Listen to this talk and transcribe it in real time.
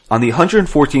On the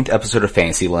 114th episode of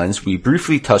Fantasy Lens, we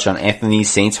briefly touch on Anthony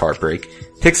Saints' heartbreak,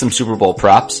 pick some Super Bowl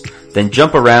props, then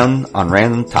jump around on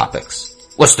random topics.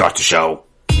 Let's start the show.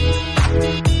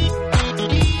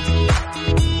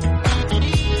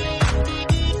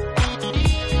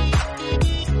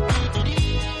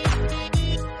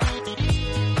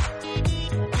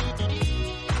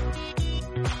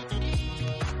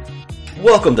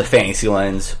 Welcome to Fantasy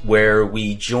Lens, where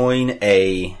we join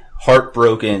a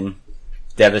heartbroken,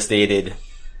 devastated,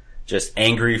 just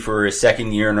angry for a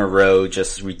second year in a row,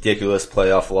 just ridiculous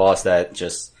playoff loss that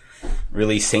just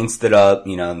really Saints it up.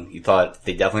 You know, you thought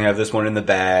they definitely have this one in the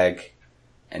bag,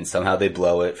 and somehow they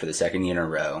blow it for the second year in a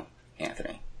row.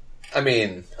 Anthony. I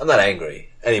mean, I'm not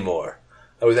angry anymore.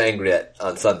 I was angry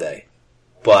on Sunday,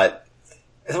 but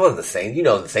it wasn't the Saints. You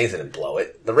know, the Saints didn't blow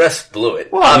it. The refs blew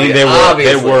it. Well, I mean, they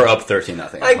were up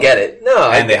 13-0. I get it.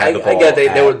 No, and they had the ball. I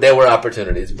get there were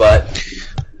opportunities, but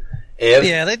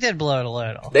they did blow it a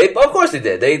little. Of course they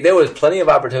did. There was plenty of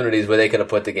opportunities where they could have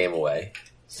put the game away.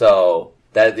 So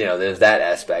that, you know, there's that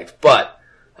aspect. But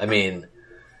I mean,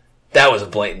 that was a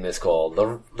blatant miscall.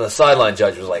 The sideline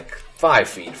judge was like 5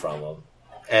 feet from him,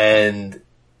 and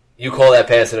you call that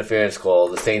pass interference call.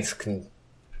 The Saints can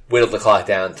whittle the clock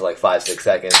down to like 5-6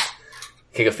 seconds,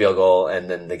 kick a field goal, and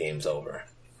then the game's over.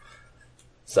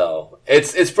 So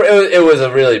it was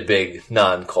a really big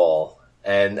non-call.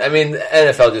 And I mean, the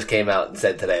NFL just came out and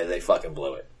said today they fucking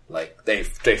blew it. Like they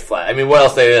flat. I mean, what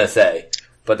else they gonna say?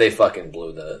 But they fucking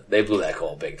blew that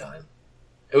call big time.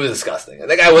 It was disgusting.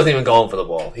 That guy wasn't even going for the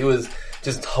ball. He was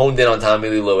just honed in on Tommy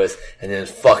Lee Lewis and then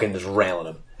fucking just railing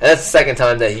him. And that's the second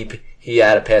time that he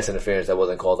had a pass interference that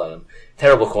wasn't called on him.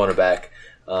 Terrible cornerback.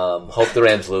 Hope the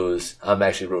Rams lose. I'm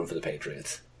actually rooting for the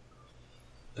Patriots.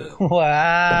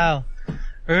 Wow.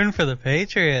 Rooting for the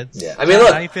Patriots. Yeah. I mean,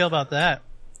 look. How do you feel about that?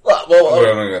 I'm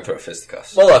going to throw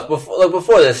fisticuffs. Well, look,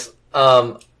 before this,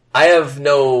 I have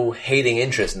no hating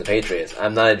interest in the Patriots.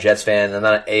 I'm not a Jets fan. I'm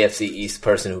not an AFC East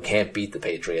person who can't beat the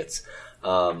Patriots.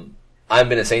 I've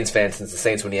been a Saints fan since the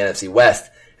Saints were in the NFC West,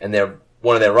 and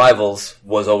one of their rivals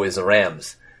was always the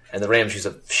Rams. And the Rams used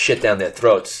to shit down their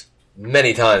throats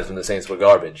many times when the Saints were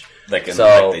garbage. Like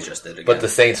they just did again. But the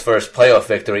Saints' first playoff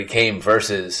victory came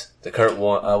versus the Kurt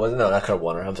Warner. Not Kurt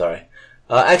Warner. I'm sorry.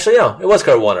 Actually, no, it was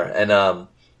Kurt Warner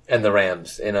and the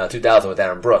Rams in 2000 with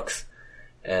Aaron Brooks.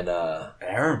 And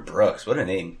Aaron Brooks, what a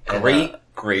name!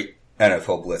 Great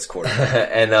NFL blitz quarterback.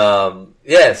 And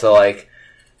so like,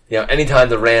 you know, anytime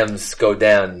the Rams go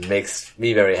down makes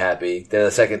me very happy. They're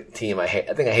the second team I hate.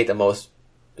 I think I hate the most.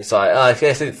 Besides,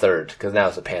 I say third, because now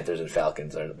it's the Panthers and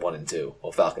Falcons are 1 and 2.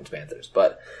 Well, Falcons, Panthers.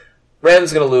 But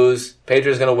Rams gonna lose.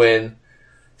 Patriots gonna win.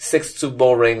 6 Super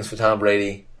Bowl rings for Tom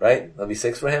Brady, right? That'll be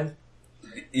 6 for him?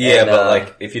 Yeah, but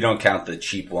like, if you don't count the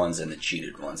cheap ones and the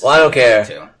cheated ones. Well, I don't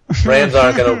care. Rams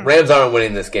aren't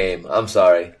winning this game. I'm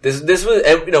sorry. This was,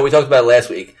 you know, we talked about it last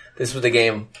week. This was the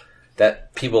game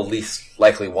that people least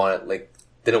likely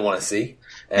didn't want to see.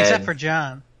 Except for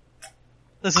John.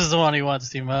 This is the one he wants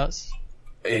to see most.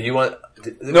 You want?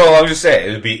 No, I was just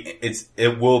saying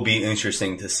it will be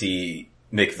interesting to see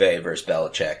McVay versus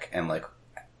Belichick and like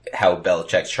how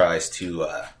Belichick tries to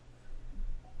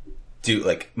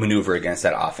maneuver against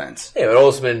that offense. Yeah, it would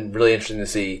also been really interesting to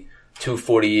see 2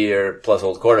 40-year-plus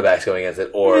old quarterbacks going against it,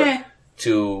 or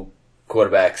 2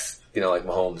 quarterbacks, you know, like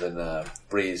Mahomes and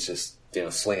Breeze, just, you know,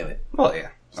 slinging it. Well, yeah.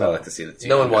 So I like to see the two.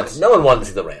 No one wanted to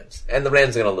see the Rams, and the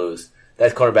Rams are going to lose.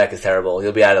 That cornerback is terrible.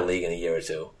 He'll be out of the league in a year or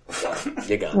 2. So,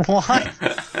 you're gone. What?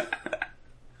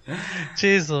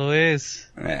 Jeez Louise.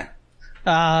 Yeah.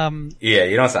 Yeah,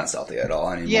 you don't sound salty at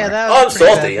all anymore. Yeah, I'm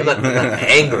salty. I'm not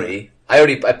angry.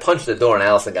 I punched the door and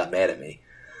Allison got mad at me.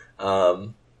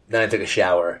 Then I took a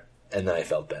shower and then I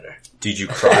felt better. Did you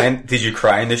cry? Did you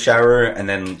cry in the shower and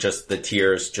then just the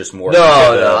tears just more?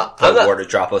 No. The water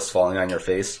droplets falling on your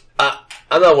face.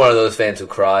 I'm not one of those fans who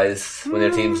cries when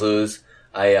their teams lose.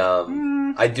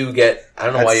 I do get. I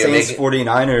don't know why you're making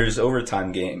 49ers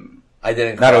overtime game. I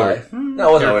didn't cry. Not over. No,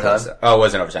 it wasn't overtime. Oh, it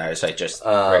wasn't overtime. It was like just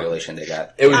regulation they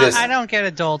got. It was just. I don't get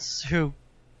adults who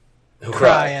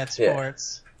cry at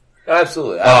sports. Yeah.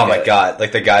 Absolutely. Oh my god!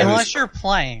 Like the guy unless you're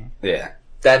playing. Yeah,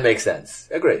 that makes sense.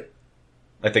 Agreed.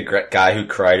 Like the guy who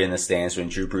cried in the stands when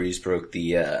Drew Brees broke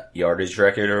the yardage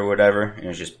record or whatever, and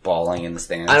was just bawling in the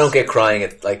stands. I don't get crying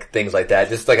at like things like that.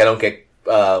 Just like I don't get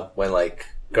when like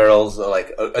girls or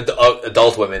like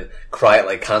adult women cry at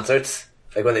like concerts,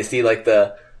 like when they see like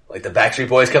the Backstreet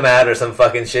Boys come out or some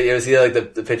fucking shit. You ever see like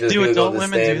the pictures? Do of adult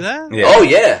women do that? Yeah. Oh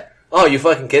yeah. Oh, you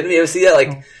fucking kidding me? You ever see that?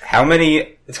 Like, how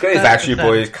many it's crazy. Backstreet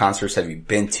Boys concerts have you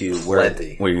been to where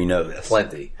you know this?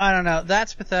 Plenty. I don't know.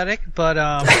 That's pathetic, but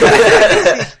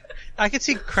I could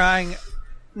see crying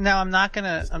Now I'm not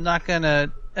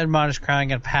gonna admonish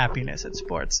crying out of happiness at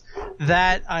sports.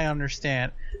 That I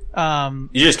understand. You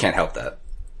just can't help that.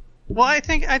 Well, I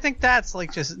think that's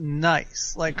like just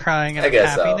nice, like crying out I of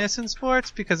guess happiness in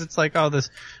sports, because it's like, oh, this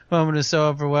moment is so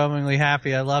overwhelmingly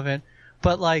happy, I love it.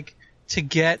 But like, to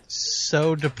get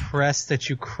so depressed that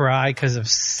you cry because of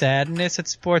sadness at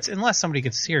sports, unless somebody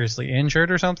gets seriously injured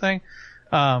or something.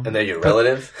 And they're your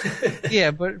relative?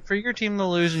 Yeah, but for your team to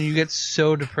lose and you get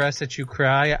so depressed that you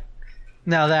cry,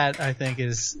 now that I think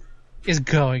is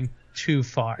going too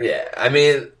far. Yeah, I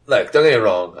mean, look, don't get me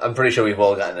wrong. I'm pretty sure we've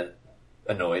all gotten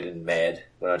annoyed and mad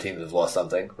when our teams have lost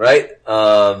something, right?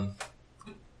 I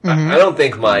don't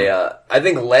think I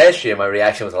think last year my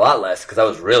reaction was a lot less because I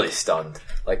was really stunned.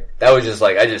 Like, that was just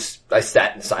like, I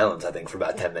sat in silence, I think, for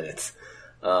about 10 minutes.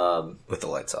 With the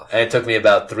lights off. And it took me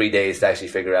about 3 days to actually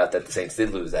figure out that the Saints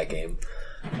did lose that game.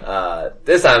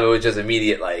 This time it was just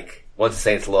immediate, like, once the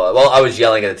Saints lost. Well, I was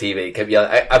yelling at the TV, kept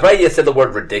yelling. I probably just said the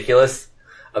word ridiculous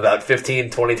about 15,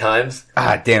 20 times.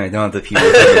 Ah, damn it, don't have the people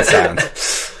hear the sound.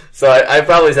 So I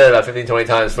probably said it about 15, 20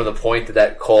 times from the point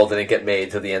that call didn't get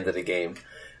made to the end of the game.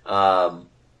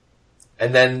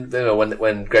 And then, you know,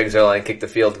 when Greg Zuerlein kicked the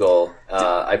field goal,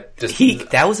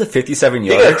 that was a 57 he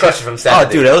yarder. could have crushed it from 70.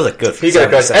 Oh, dude, that was a good. He could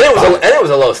have crushed it. And it was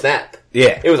a low snap.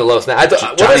 Yeah, It was a low snap.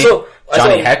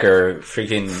 Johnny Hecker,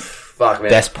 freaking fuck,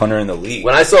 man. best punter in the league.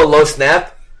 When I saw a low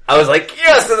snap, I was like,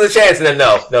 yes, there's a chance, and then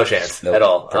no chance Nope. at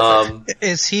all. Perfect.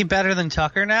 Is he better than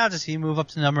Tucker now? Does he move up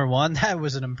to number 1? That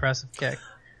was an impressive kick.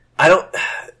 I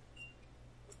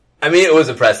mean, it was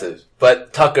impressive,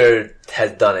 but Tucker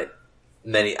has done it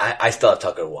I still have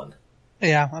Tucker 1.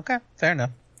 Yeah, okay, fair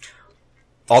enough.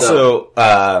 Also,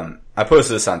 I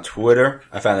posted this on Twitter.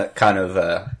 I found it kind of,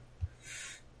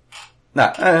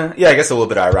 I guess a little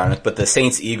bit ironic, but the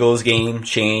Saints-Eagles game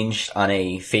changed on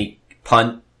a fake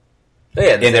punt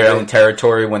in their own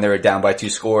territory when they were down by 2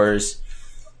 scores,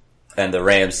 and the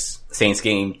Rams-Saints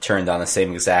game turned on the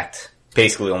same exact,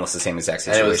 basically almost the same exact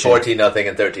situation. And it was 14-0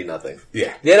 and 13-0.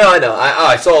 Yeah. Yeah, no, I know.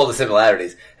 I saw all the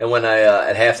similarities. And when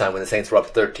at halftime, when the Saints were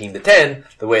up 13-10,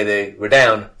 the way they were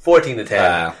down 14-10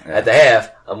 at the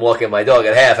half, I'm walking my dog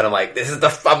at half, and I'm like, this is the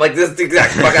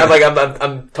exact fuck.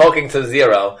 I'm talking to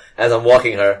Zero as I'm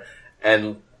walking her,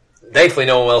 and thankfully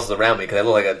no one else is around me because I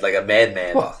look like a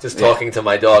madman talking to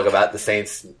my dog about the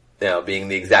Saints, you know, being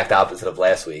the exact opposite of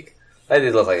last week. I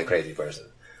did look like a crazy person.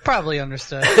 Probably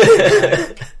understood.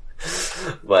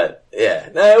 But yeah,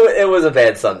 no, it was a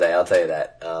bad Sunday. I'll tell you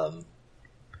that.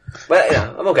 But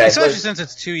yeah, I'm okay. Especially since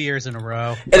it's 2 years in a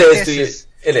row. It is 2 years.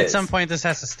 It is. At some point, this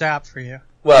has to stop for you.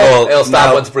 Well, it'll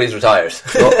stop once Breeze retires.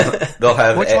 They'll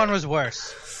have. Which one was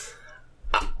worse?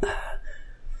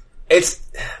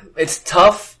 It's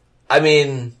tough. I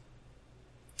mean,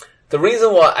 the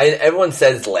reason why everyone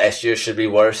says last year should be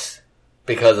worse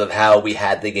because of how we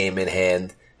had the game in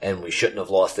hand and we shouldn't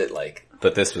have lost it.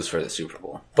 But this was for the Super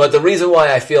Bowl. But the reason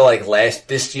why I feel like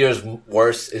this year's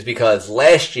worse is because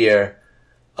last year,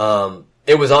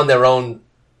 it was on their own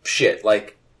shit.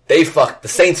 Like, the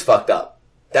Saints fucked up.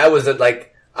 That was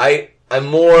I'm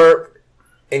more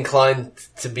inclined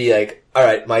to be like,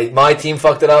 alright, my team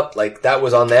fucked it up, like, that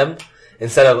was on them,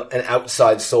 instead of an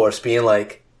outside source being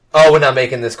like, oh, we're not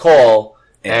making this call,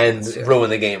 and ruin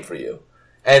the game for you.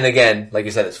 And again, like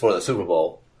you said, it's for the Super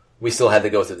Bowl. We still had to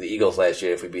go through the Eagles last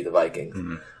year if we beat the Vikings.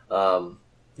 Mm-hmm.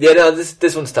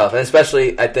 This one's tough, and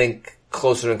especially I think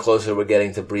closer and closer we're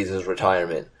getting to Breeze's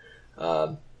retirement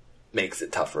makes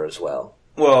it tougher as well.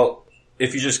 Well,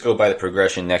 if you just go by the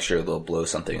progression, next year they'll blow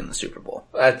something in the Super Bowl.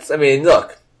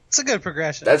 Look, it's a good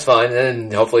progression. That's fine,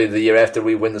 and hopefully the year after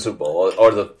we win the Super Bowl,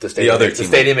 or the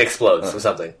stadium explodes or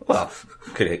something. Well,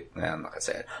 I'm not gonna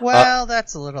say it. Well,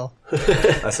 that's a little.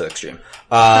 That's extreme.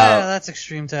 That's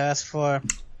extreme to ask for.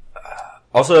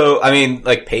 Also, I mean,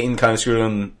 like, Peyton kind of screwed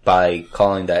him by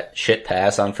calling that shit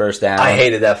pass on first down. I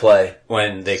hated that play.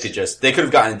 When they could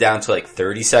have gotten it down to like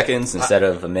 30 seconds instead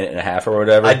of a minute and a half or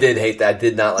whatever. I did hate that. I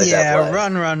did not like that play. Yeah,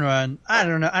 run. I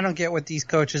don't know. I don't get what these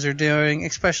coaches are doing,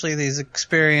 especially these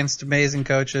experienced, amazing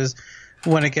coaches,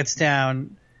 when it gets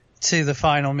down to the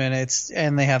final minutes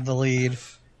and they have the lead.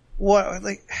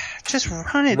 Just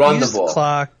run it. Use the ball.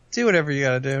 Clock. Do whatever you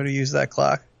gotta do to use that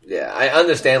clock. Yeah, I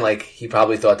understand, like, he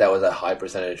probably thought that was a high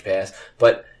percentage pass,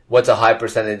 but what's a high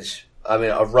percentage? I mean,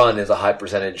 a run is a high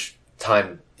percentage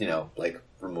time,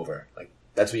 remover. Like,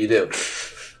 that's what you do.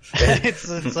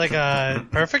 It's like a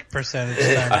perfect percentage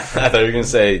time. I thought you were going to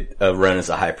say a run is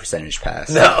a high percentage pass.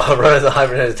 No, a run is a high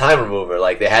percentage time remover.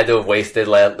 Like, they had to have wasted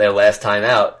their last time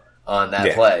out on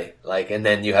that play. Like, and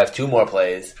then you have 2 more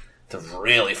plays to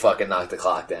really fucking knock the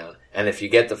clock down. And if you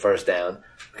get the first down,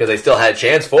 because they still had a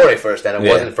chance for a first down, it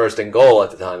wasn't first and goal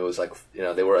at the time. It was like,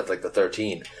 they were at like the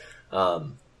 13.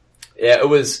 It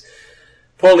was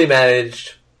poorly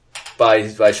managed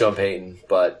by Sean Payton,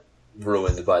 but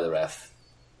ruined by the ref.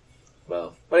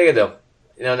 Well, what are you gonna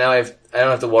do? Now I don't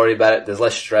have to worry about it. There's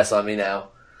less stress on me now,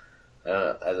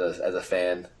 as a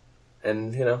fan.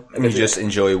 And, you just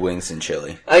enjoy wings and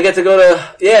chili. I get to go to,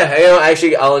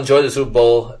 actually I'll enjoy the Super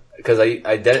Bowl because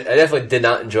I definitely did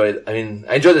not enjoy it. I mean,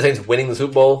 I enjoyed the Saints winning the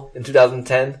Super Bowl in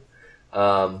 2010.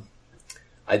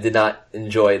 I did not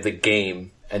enjoy the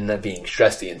game and not being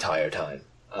stressed the entire time.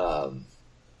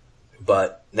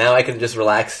 But now I can just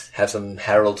relax, have some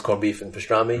Harold's corned beef and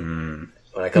pastrami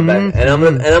when I come back. And I'm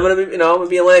gonna be, I'm gonna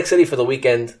be in Atlantic City for the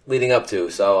weekend leading up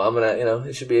to. So I'm gonna,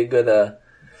 it should be a good,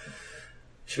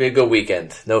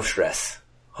 weekend. No stress.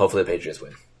 Hopefully the Patriots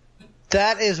win.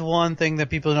 That is one thing that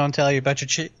people don't tell you about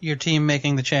your team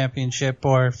making the championship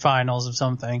or finals of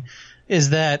something,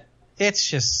 is that it's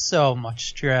just so much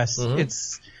stress. Mm-hmm.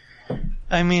 It's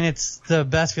the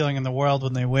best feeling in the world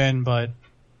when they win, but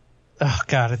oh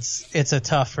god, it's a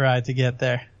tough ride to get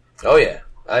there. Oh yeah,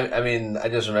 I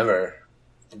just remember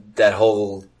that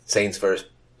whole Saints versus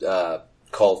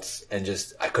Colts, and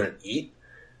just I couldn't eat.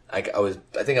 I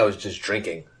think I was just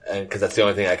drinking, and because that's the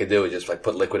only thing I could do is just like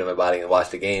put liquid in my body and watch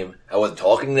the game. I wasn't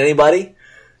talking to anybody,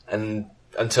 and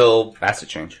until that's a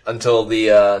change. Until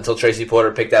Tracy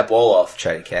Porter picked that ball off,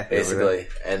 Chatty Cat, basically,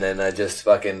 and then I just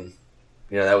fucking,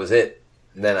 that was it.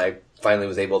 And then I finally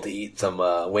was able to eat some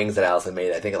wings that Allison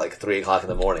made. I think at like 3:00 in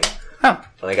the morning. Huh.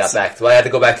 When I got back, so I had to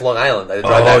go back to Long Island. I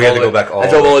drove all the way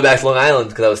back to Long Island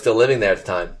because I was still living there at the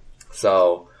time.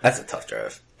 So that's a tough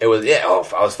drive. It was, I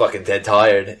was fucking dead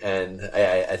tired, and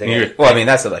I think.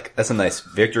 That's a nice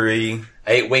victory.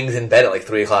 I ate wings in bed at like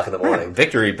 3:00 in the morning.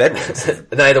 Victory bed wings. And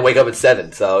then I had to wake up at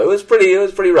 7, so it was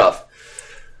pretty rough.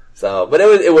 So, but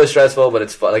it was stressful, but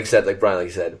it's fun. Like you said, like Brian, like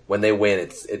you said, when they win,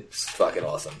 it's fucking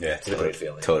awesome. Yeah, it's a great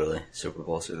feeling. Totally. Super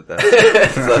Bowls are the best.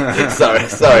 sorry,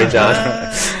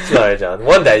 John. Sorry, John.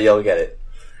 One day you'll get it.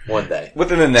 One day.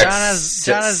 Within the next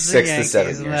John has 6 the to 7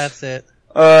 Yankees, years. And that's it.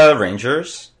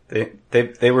 Rangers.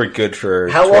 They were good for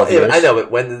how 12 old? years. I know, but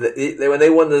when they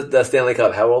won the Stanley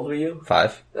Cup, how old were you?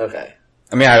 5. Okay.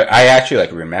 I mean, I actually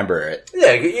remember it.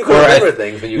 Yeah, you can remember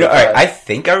things when you. I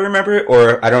think I remember it,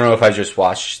 or I don't know if I just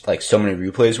watched so many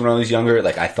replays when I was younger.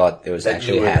 I thought it was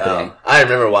actually happening. I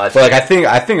remember watching. But I think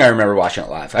I remember watching it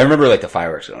live. I remember the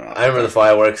fireworks going off. I remember the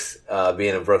fireworks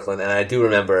being in Brooklyn, and I do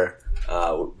remember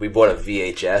we bought a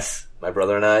VHS, my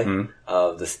brother and I,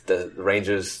 of the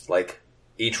Rangers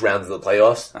each round of the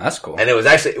playoffs. Oh, that's cool. And it was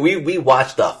actually, we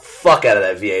watched the fuck out of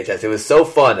that VHS. It was so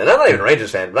fun. And I'm not even a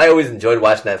Rangers fan, but I always enjoyed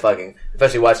watching that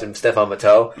especially watching Stephane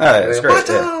Matteau. Oh, that's great.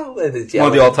 Yeah. One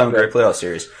of the all-time great playoff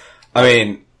series. I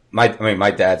mean,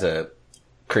 my dad's a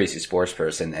crazy sports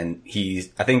person, and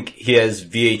I think he has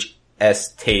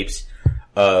VHS tapes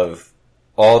of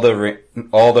all the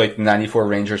 94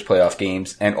 Rangers playoff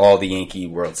games and all the Yankee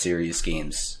World Series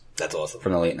games. That's awesome.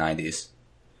 From the late 90s.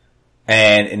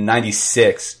 And in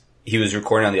 96, he was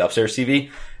recording on the upstairs TV,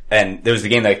 and there was the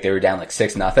game they were down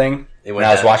 6-0. And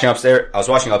I was watching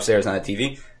upstairs on the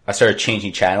TV. I started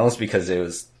changing channels because it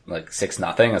was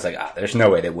 6-0. I was like, there's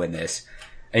no way they win this.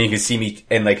 And you can see me,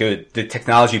 and the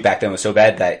technology back then was so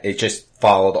bad that it just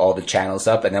followed all the channels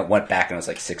up, and then it went back and it was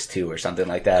 6-2 or something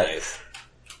like that. Nice.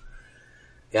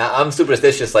 Yeah, I'm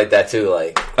superstitious like that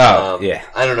too. Yeah.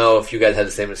 I don't know if you guys had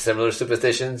the similar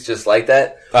superstitions, just like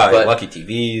that. But lucky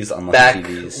TVs, unlucky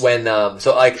TVs. When,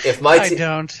 if my I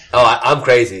don't. I'm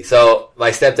crazy. So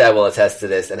my stepdad will attest to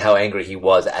this and how angry he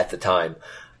was at the time.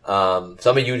 So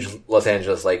I'm a huge Los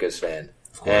Angeles Lakers fan,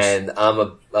 and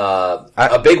I'm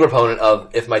a big proponent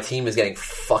of if my team is getting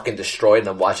fucking destroyed and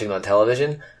I'm watching it on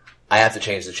television, I have to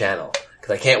change the channel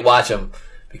because I can't watch them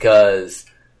because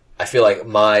I feel like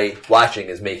my watching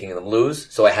is making them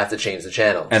lose, so I have to change the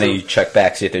channel. And then you check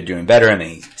back, see if they're doing better, and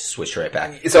then you switch right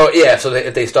back. So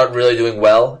if they start really doing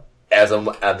well,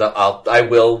 I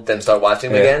will then start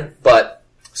watching them again. But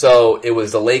so it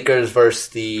was the Lakers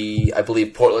versus I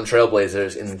believe Portland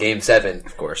Trailblazers in Game 7,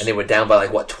 of course, and they were down by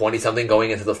 20 something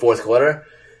going into the fourth quarter,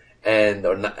 and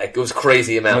it was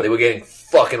crazy amount. They were getting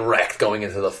fucking wrecked going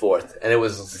into the fourth, and it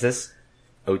was. Is this?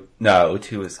 Oh no,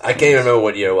 02 was. I can't even remember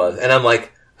what year it was, and I'm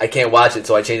like, I can't watch it,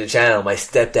 so I changed the channel. My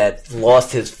stepdad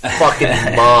lost his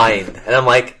fucking mind. And I'm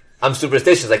like, I'm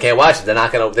superstitious. I can't watch it. They're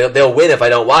not gonna, they'll win if I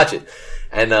don't watch it.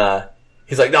 And,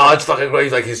 he's like, no, it's fucking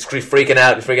great. He's freaking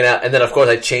out. And then, of course,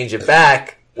 I change it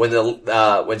back when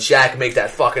when Shaq makes that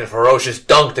fucking ferocious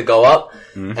dunk to go up.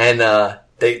 Mm-hmm. And,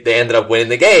 they ended up winning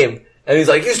the game. And he's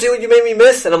like, you see what you made me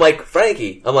miss? And I'm like,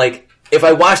 Frankie, if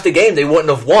I watched the game, they wouldn't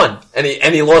have won, and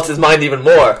he lost his mind even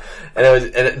more. And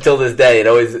until this day,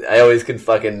 I always can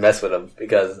fucking mess with him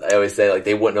because I always say like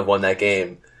they wouldn't have won that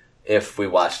game if we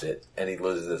watched it, and he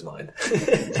loses his mind.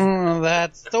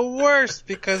 That's the worst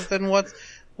because then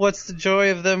what's the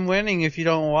joy of them winning if you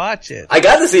don't watch it? I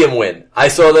got to see him win. I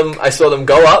saw them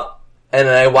go up, and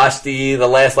then I watched the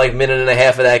last like minute and a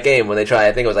half of that game when they tried.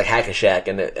 I think it was like Hack-a-Shack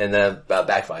and then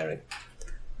backfiring.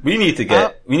 We need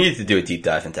to do a deep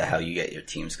dive into how you get your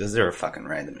teams because they're fucking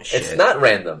random as shit. It's not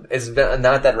random. It's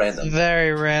not that random. It's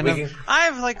very random. I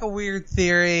have like a weird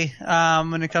theory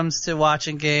when it comes to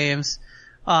watching games,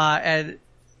 and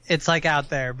it's like out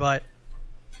there, but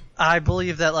I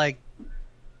believe that like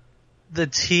the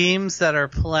teams that are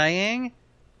playing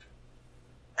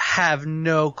have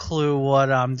no clue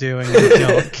what I'm doing and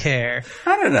don't care.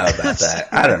 I don't know about that.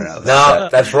 I don't know. No,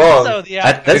 that's wrong. So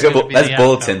That's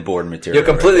bulletin board material. You're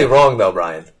completely right wrong, though,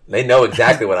 Brian. They know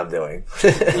exactly what I'm doing.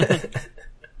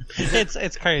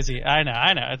 It's crazy. I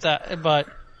know. It's but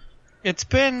it's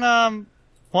been well,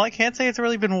 I can't say it's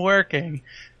really been working.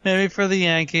 Maybe for the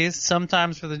Yankees,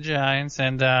 sometimes for the Giants,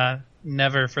 and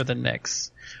never for the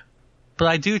Knicks. But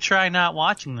I do try not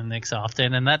watching the Knicks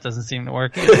often, and that doesn't seem to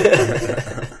work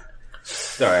either.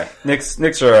 Sorry,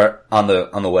 Knicks are on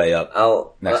the way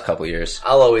up. Next couple years.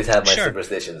 I'll always have my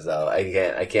superstitions, though.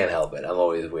 I can't help it. I'm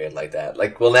always weird like that.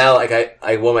 Like, well, now, like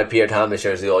I wore my Pierre Thomas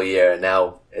jersey all year, and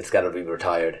now it's got to be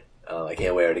retired. I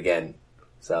can't wear it again,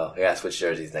 so I got to switch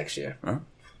jerseys next year. Huh?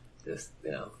 Just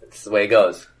it's the way it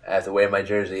goes. I have to wear my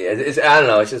jersey. I don't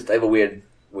know. It's just I have a weird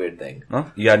thing.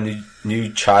 Well, you got a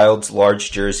new child's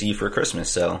large jersey for Christmas,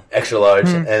 so extra large,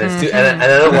 and it's and I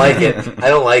don't like it. I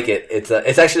don't like it. It's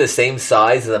actually the same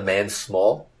size as a man's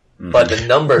small, but the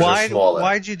numbers are smaller.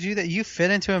 Why'd you do that? You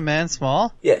fit into a man's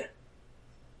small? Yeah,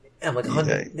 I'm like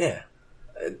 100. Yeah,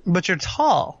 but you're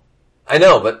tall. I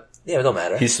know, but it don't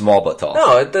matter. He's small but tall.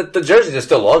 No, the jerseys are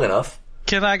still long enough.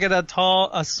 Can I get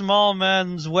a small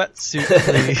man's wetsuit,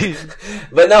 please?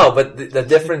 but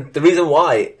the reason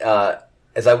why.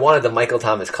 Is I wanted the Michael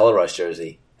Thomas Color Rush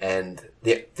jersey, and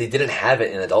they didn't have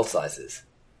it in adult sizes.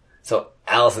 So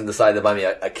Allison decided to buy me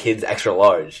a kid's extra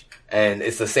large, and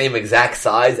it's the same exact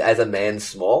size as a man's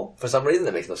small. For some reason,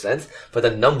 that makes no sense. But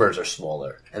the numbers are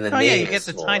smaller, and the name you get is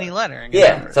the smaller. tiny lettering.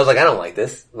 Yeah, so I was like, I don't like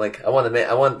this. Like, I want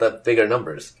the bigger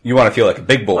numbers. You want to feel like a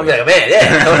big boy. I'm like a man,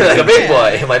 yeah. I want to be like a big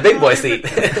boy in my big boy seat.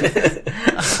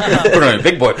 Put on your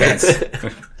big boy pants.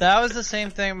 That was the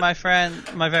same thing. My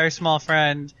very small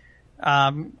friend.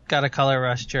 Got a Color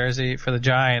Rush jersey for the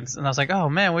Giants, and I was like, "Oh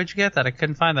man, where'd you get that? I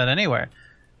couldn't find that anywhere."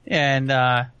 And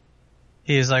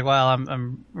he was like, "Well,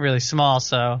 I'm really small,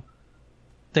 so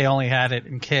they only had it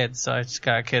in kids, so I just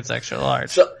got a kids extra large."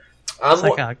 So I was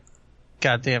like, "Oh,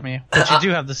 God damn you!" But you do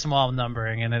have the small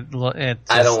numbering, and it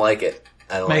I don't like it.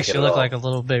 Makes you look like a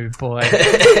little baby boy.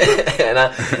 and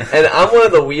I'm one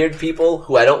of the weird people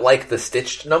who I don't like the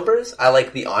stitched numbers. I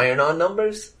like the iron-on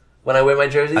numbers. When I wear my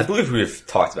jersey, I believe we've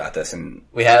talked about this, and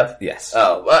we have. Yes.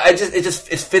 Oh, well,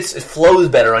 it flows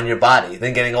better on your body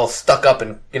than getting all stuck up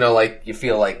and like you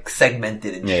feel like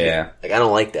segmented and shit. Yeah. Like I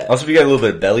don't like that. Also, if you get a little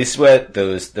bit of belly sweat,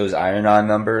 those iron-on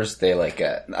numbers, they like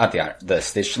not the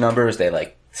stitch numbers, they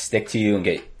like stick to you and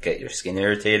get your skin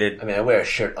irritated. I mean, I wear a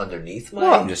shirt underneath my.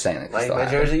 Well, I'm just saying, like, my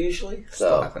jersey usually.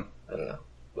 So happen. I don't know,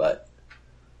 but.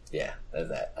 Yeah, there's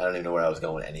that. I don't even know where I was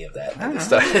going with any of that. I just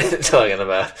started talking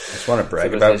about. I just want to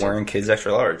brag about wearing kids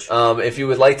extra large. If you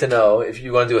would like to know, if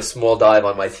you want to do a small dive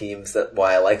on my teams,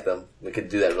 why I like them, we could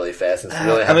do that really fast. Since we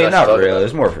really have not really. About.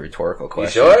 It's more of a rhetorical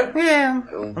question. You sure? Yeah,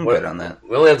 I'm good on that.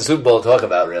 We only have the Super Bowl to talk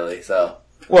about, really. So.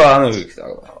 Well, I know we could talk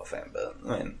about the Hall of Fame, but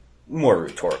I mean, more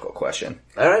rhetorical question.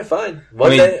 All right, fine.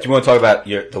 Do you want to talk about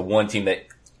the one team that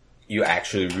you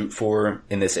actually root for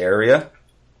in this area?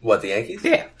 What, the Yankees?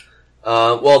 Yeah.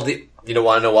 You don't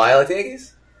want to know why I like the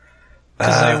Yankees?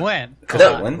 Because they win.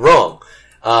 They win. Wrong.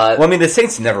 Well, I mean, the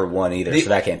Saints never won either, so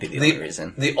that can't be the only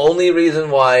reason. The only reason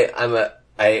why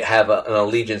I have an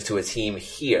allegiance to a team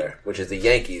here, which is the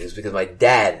Yankees, is because my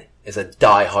dad is a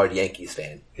die-hard Yankees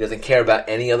fan. He doesn't care about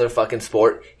any other fucking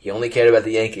sport. He only cared about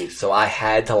the Yankees, so I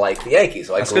had to like the Yankees.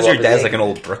 So that's because your dad's like an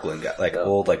old Brooklyn guy,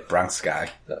 old Bronx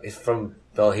guy. No, he's from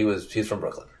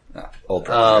Brooklyn. No, old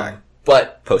Brooklyn guy.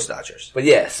 But post Dodgers. But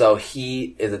yeah, so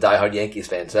he is a diehard Yankees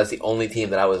fan. So that's the only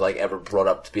team that I was like ever brought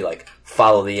up to be like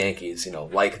follow the Yankees,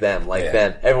 like them.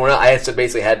 Everyone else, I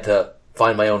basically had to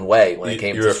find my own way when it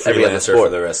came to every other sport. For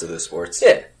the rest of the sports.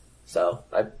 Yeah. So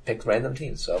I picked random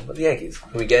teams. So, but the Yankees.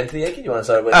 Can we get into the Yankees? You want to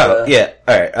start with? Yeah.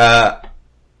 All right.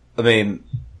 I mean,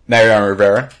 Mariano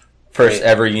Rivera, first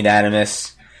ever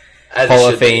unanimous Hall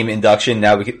of Fame induction.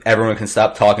 Now everyone can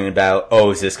stop talking about,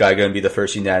 is this guy going to be the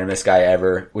first unanimous guy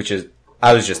ever? Which is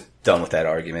I was just done with that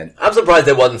argument. I'm surprised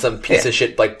there wasn't some piece of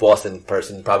shit like Boston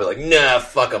person probably like, nah,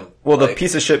 fuck him. Well, the like,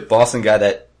 piece of shit Boston guy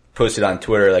that posted on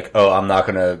Twitter, like, oh, I'm not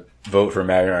going to vote for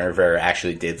Mariano Rivera,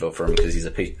 actually did vote for him because he's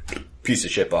a piece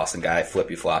of shit Boston guy,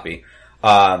 flippy floppy.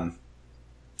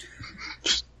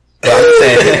 But I'm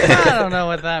saying, I don't know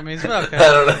what that means, but okay. I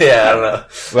don't know. Yeah, I don't know.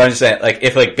 but I'm just saying, like,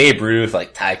 if like Babe Ruth,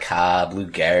 like Ty Cobb, Lou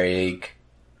Gehrig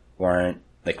weren't,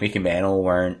 like Mickey Mantle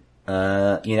weren't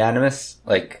unanimous,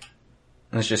 like,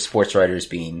 it's just sports writers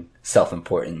being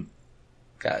self-important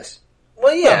guys.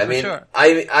 Well, yeah, Oh, I mean, sure.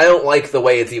 I don't like the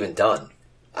way it's even done.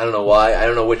 I don't know why. I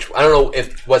don't know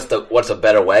if what's a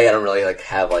better way. I don't really like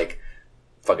have like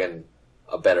fucking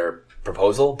a better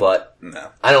proposal, but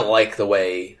No. I don't like the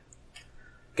way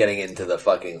getting into the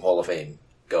fucking Hall of Fame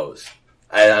goes.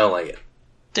 I don't like it.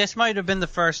 This might have been the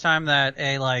first time that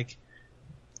a like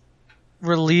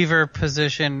reliever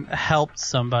position helped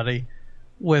somebody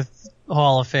with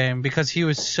Hall of Fame because he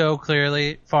was so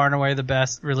clearly far and away the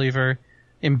best reliever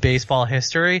in baseball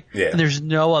history. Yeah. And there's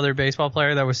no other baseball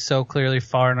player that was so clearly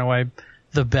far and away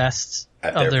the best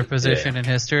At of their- their position in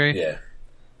history Yeah.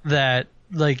 that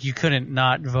like you couldn't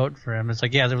not vote for him. It's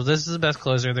like, yeah, this is the best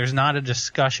closer. There's not a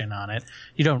discussion on it.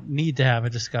 You don't need to have a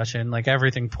discussion. Like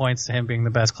everything points to him being the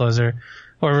best closer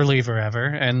or reliever ever,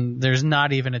 and there's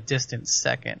not even a distant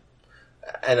second.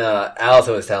 And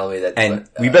Allison was telling me that, And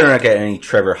we better not get any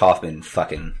Trevor Hoffman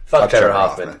fucking... fuck Trevor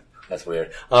Hoffman. That's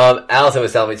weird. Allison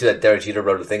was telling me too that Derek Jeter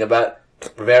wrote a thing about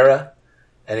Rivera,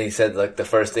 and he said like the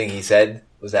first thing he said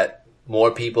was that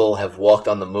more people have walked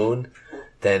on the moon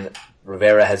than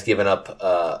Rivera has given up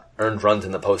earned runs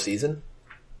in the postseason,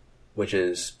 which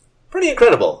is pretty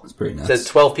incredible. It's pretty nuts. Says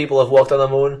 12 people have walked on the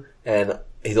moon, and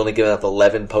he's only given up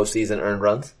 11 postseason earned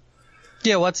runs.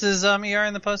 Yeah, what's his ER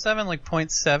in the post 7? Like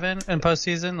 0.7 in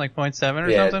postseason, like 0.7 or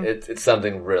Yeah, something? it's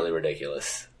something really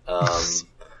ridiculous.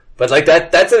 But like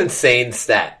that's an insane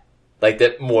stat. Like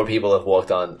that more people have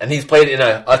walked on, and he's played in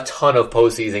a ton of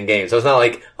postseason games. So it's not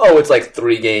like, oh, it's like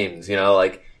 3 games, you know,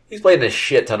 like he's played in a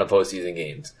shit ton of postseason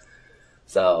games.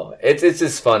 So it's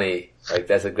just funny. Like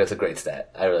that's a great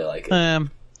stat. I really like it.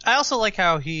 I also like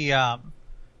how he,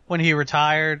 when he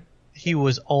retired, he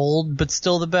was old but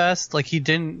still the best. Like he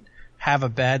didn't have a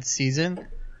bad season.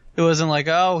 It wasn't like,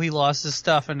 oh, he lost his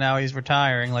stuff and now he's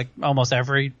retiring, like almost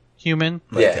every human.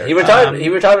 Yeah, he retired. He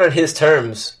retired on his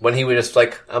terms when he was just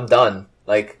like, I'm done.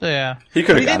 Like, Yeah. He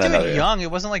could But have he gotten did do another. it young. It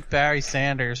wasn't like Barry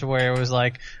Sanders where it was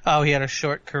like, oh, he had a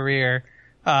short career,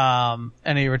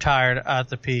 and he retired at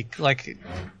the peak. Like,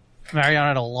 Mariano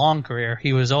had a long career.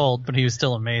 He was old, but he was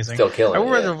still amazing. Still killing I it,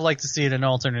 would yeah. have liked to see it in an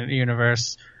alternate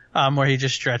universe, where he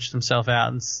just stretched himself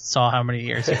out and saw how many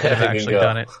years he could have He can actually go.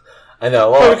 done it. I know.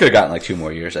 Probably Well, could have gotten like 2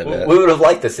 more years, I bet. we would have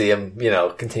liked to see him, you know,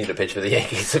 continue to pitch for the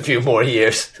Yankees a few more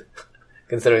years,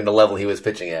 considering the level he was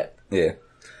pitching at. Yeah.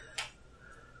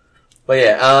 But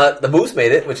yeah, the Moose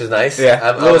made it, which is nice.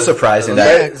 Yeah, a little surprising I was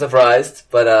that- very surprised,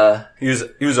 but He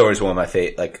was always one of my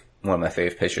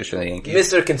favorite pitchers for the Yankees.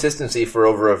 Mr. Consistency for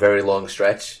over a very long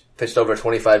stretch. Pitched over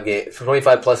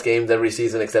 25 plus games every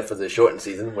season, except for the shortened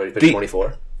season where he pitched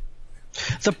 24.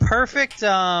 The perfect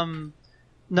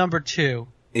number 2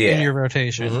 Yeah. in your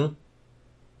rotation.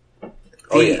 Mm-hmm.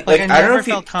 Oh yeah, Like I I don't never know if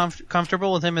he- felt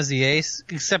comfortable with him as the ace,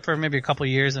 except for maybe a couple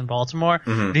years in Baltimore.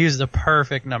 Mm-hmm. But he was the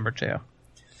perfect number 2.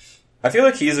 I feel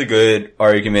like he's a good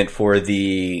argument for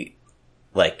the,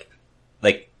 like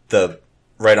the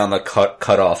right on the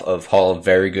cutoff of Hall of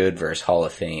Very Good versus Hall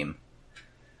of Fame.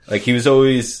 Like he was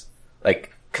always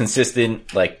like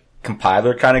consistent, like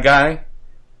compiler kind of guy,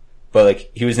 but like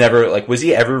he was never like, was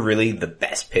he ever really the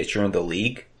best pitcher in the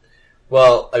league?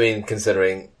 well, I mean,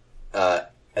 considering I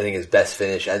think his best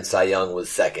finish and Cy Young was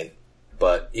second,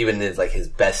 but even in like his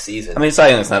best season, I mean, Cy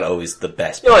Young's not always the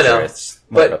best pitcher. no, I know, It's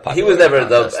more of a but he was never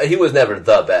popularity contest. he was never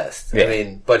the best. Yeah. I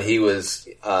mean, but he was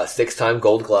 6-time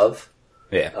Gold Glove,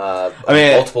 Yeah. I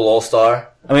mean, multiple All-Star.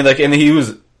 I mean, like, and he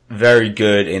was very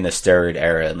good in the steroid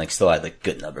era and like still had like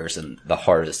good numbers in the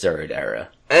heart of the steroid era.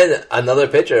 And another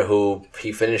pitcher who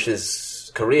he finished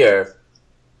his career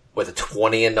with a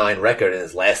 20-9 record in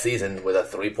his last season with a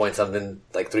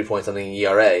 3-point-something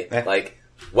ERA. Yeah. Like,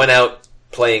 went out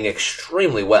playing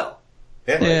extremely well.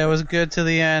 Yeah, it was good to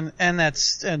the end. And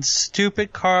and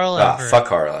stupid Carl Ah, Everett. fuck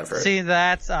Carl Everett. See,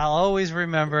 I'll always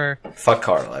remember Fuck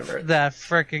Carl Everett. that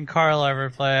frickin' Carl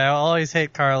Everett play. I always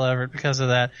hate Carl Everett because of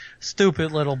that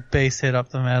stupid little base hit up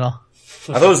the middle.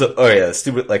 I thought it was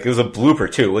stupid, like, it was a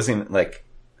blooper too. It wasn't even, like,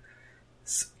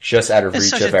 just out of It's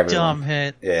reach such of a everyone. dumb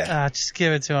hit. Yeah. Just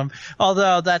give it to him.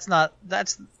 Although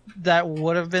that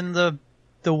would have been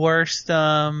the worst,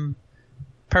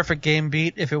 perfect game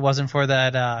beat if it wasn't for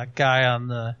that, guy on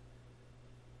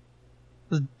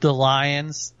the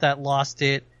Lions that lost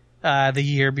it the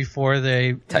year before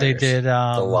they did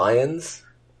The Lions?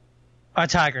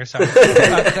 Tigers, sorry.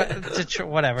 Detroit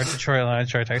Lions,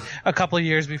 Detroit Tigers. A couple of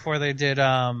years before they did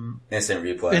Instant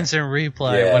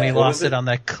replay. Yeah. when he What lost was it on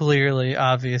that clearly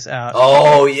obvious out.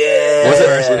 Oh, yeah. What was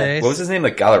First it? base. What was his name?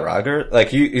 Like Galarraga? Like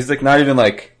he's like not even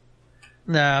like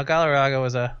No, Galarraga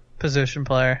was a position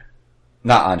player.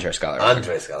 not Andres Galarraga.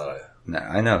 Andres Galarraga. No,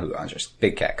 I know who Andres.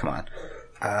 Big cat. Come on.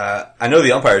 I know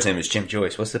the umpire's name is Jim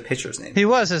Joyce. What's the pitcher's name? He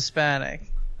was Hispanic.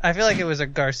 I feel like it was a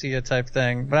Garcia type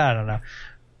thing, but I don't know.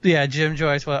 Yeah, Jim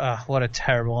Joyce. What a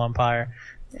terrible umpire.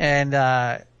 And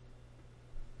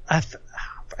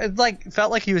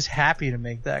felt like he was happy to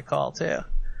make that call too.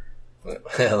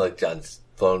 Look, John's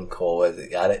phone call. Was it?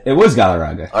 Got it? It was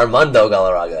Galarraga. Armando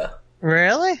Galarraga.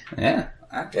 Really? Yeah.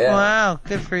 Yeah. Wow,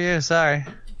 good for you. Sorry.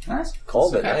 Nice.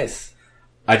 Called it. Okay. Nice.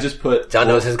 I just put John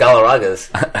knows his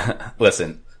Galarragas.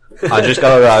 Listen, Andres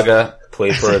Galarraga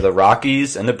played for the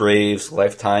Rockies and the Braves,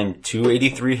 lifetime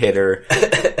 283 hitter,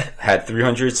 had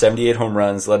 378 home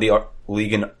runs, led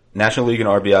the National League in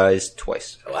RBIs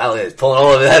twice. Wow, he's pulling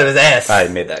all of it out of his ass. I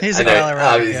made that. He's I a know,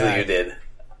 Galarraga obviously guy. you did.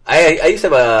 I used to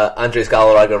have a Andres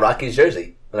Galarraga Rockies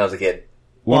jersey when I was a kid.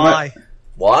 Why?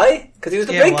 Why? Because he was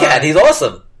the Yeah, big why? cat. He's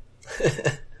awesome.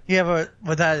 Yeah,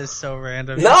 but that is so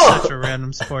random. No! You're such a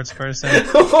random sports person.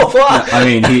 Why? I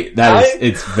mean,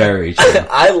 it's very true.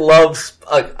 I love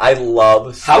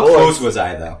sports. How close was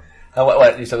I though?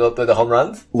 What? You still go through the home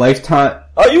runs? Lifetime.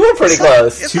 Oh, you were pretty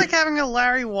close. It's like having a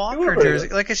Larry You Walker were pretty jersey.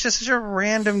 Like, it's just such a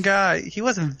random guy. He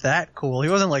wasn't that cool. He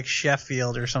wasn't like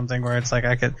Sheffield or something where it's like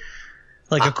I could,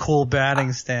 like a cool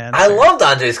batting stance. I loved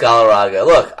Andres Galarraga.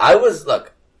 Look,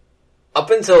 up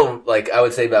until like I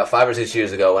would say about 5 or 6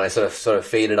 years ago when I sort of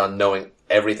faded on knowing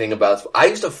everything about I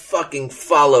used to fucking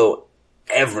follow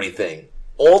everything.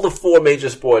 All the 4 major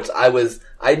sports I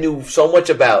knew so much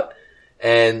about.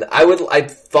 And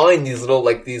I'd find these little,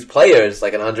 like, these players,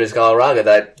 like an Andres Galarraga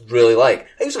that I really like.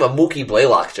 I used to have a Mookie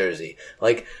Blaylock jersey.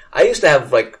 Like, I used to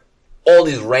have, like, all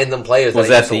these random players that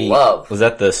I used to love. Was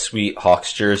that the Sweet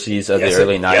Hawks jerseys of the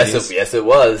early 90s? Yes, it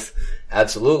was.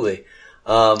 Absolutely.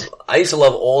 I used to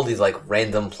love all these, like,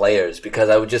 random players because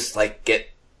I would just, like, get,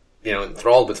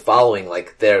 enthralled with following,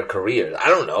 like, their careers. I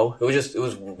don't know. It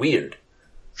was weird.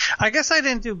 I guess I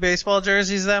didn't do baseball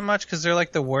jerseys that much because they're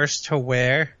like the worst to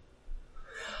wear.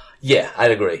 Yeah, I'd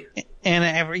agree.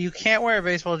 And you can't wear a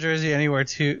baseball jersey anywhere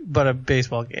but a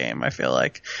baseball game, I feel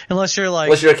like. Unless you're like...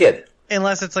 Unless you're a kid.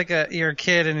 Unless it's like you're a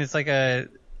kid and it's like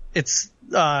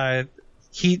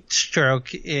heat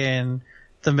stroke in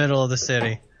the middle of the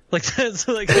city. Like that's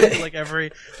like every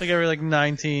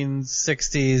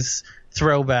 1960s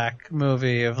throwback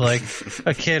movie of like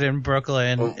a kid in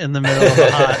Brooklyn in the middle of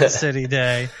a hot city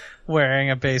day wearing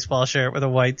a baseball shirt with a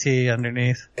white tee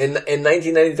underneath. In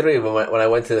 1993, when I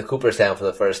went to the Cooperstown for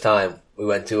the first time, we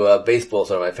went to a baseball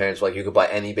store. My parents were like, you could buy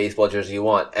any baseball jersey you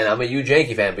want. And I'm a huge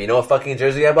Yankee fan, but you know what fucking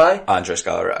jersey I buy? Andres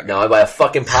Galarraga. No, I buy a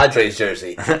fucking Padres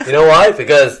jersey. You know why?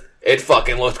 Because it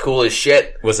fucking looked cool as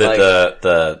shit. Was it like,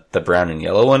 the brown and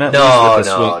yellow one? At No, least?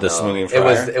 no. The swinging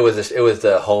fire? It was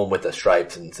the home with the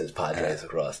stripes and it says Padres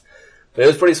across. But it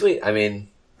was pretty sweet. I mean,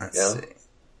 Let's you know, see.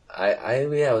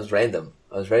 it was random.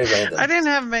 I was very random. I didn't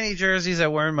have many jerseys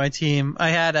that weren't my team.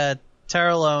 I had a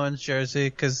Terrell Owens jersey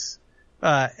because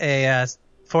a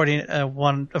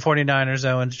 49ers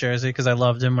Owens jersey because I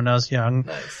loved him when I was young.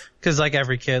 Nice. Because like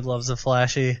every kid loves a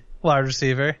flashy wide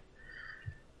receiver.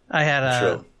 I had a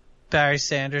True. Barry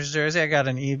Sanders jersey. I got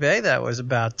on eBay that was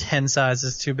about 10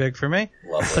 sizes too big for me.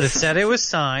 Lovely. But it said it was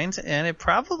signed, and it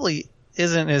probably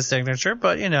isn't his signature,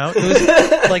 but it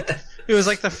was it was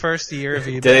like the first year of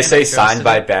eBay. Did they say and I signed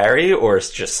by posted Barry or it's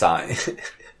just signed? it.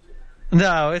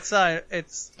 No, it's not.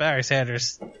 It's Barry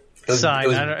Sanders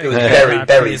signed. It was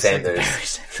Barry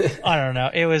Sanders. I don't know.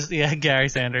 It was Gary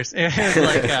Sanders. It was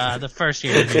like the first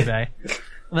year of eBay.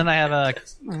 And then I have a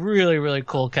really, really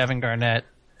cool Kevin Garnett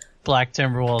Black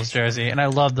Timberwolves jersey, and I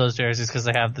love those jerseys because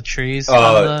they have the trees on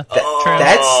the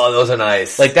trail. Those are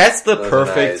nice. Like that's the Those are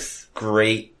perfect, nice.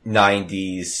 great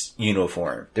 90s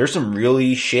uniform. There's some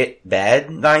really shit bad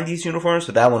 90s uniforms,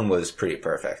 but that one was pretty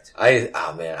perfect. I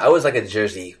was like a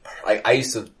jersey. I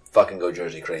used to fucking go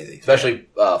jersey crazy, especially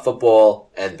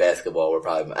football and basketball were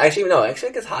probably. Actually, I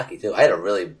guess hockey too. I had a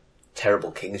really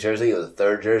terrible Kings jersey. It was a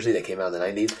third jersey that came out in the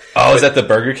 90s. Oh, is that the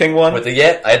Burger King one? I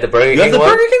had the Burger King You have the one.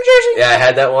 Burger King jersey? Yeah, I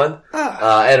had that one.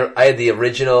 Ah. I had the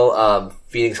original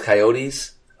Phoenix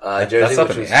Coyotes jersey. That's up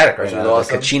which in was, the attic which right was now.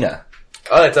 awesome. Like Kachina.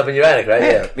 Oh, it's up in your attic, right?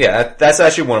 Yeah. Yeah, that's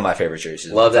actually one of my favorite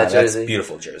jerseys. Love that That's jersey. a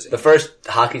beautiful jersey. The first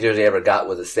hockey jersey I ever got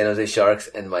was the San Jose Sharks,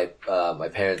 and my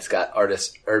parents got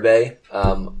Artis Urbe.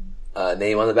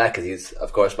 name on the back because he's,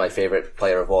 of course, my favorite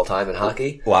player of all time in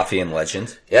hockey. Latvian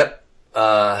legend. Yep.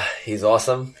 He's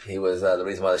awesome. He was the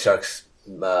reason why the Sharks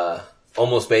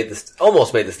almost made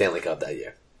the Stanley Cup that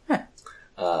year.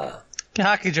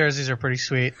 Hockey jerseys are pretty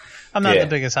sweet. I'm not the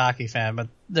biggest hockey fan, but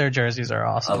their jerseys are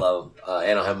awesome. I love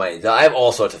them. I have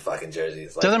all sorts of fucking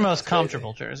jerseys. They're the most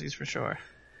comfortable jerseys for sure.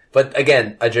 But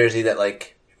again, a jersey that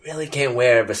like really can't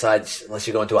wear besides unless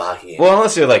you go into a hockey game. Well,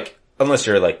 unless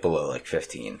you're below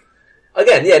 15.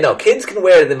 Again, yeah, no, kids can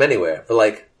wear them anywhere. But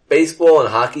like baseball and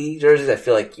hockey jerseys, I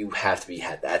feel like you have to be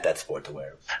at that sport to wear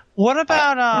them. What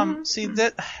about see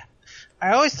that?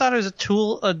 I always thought it was a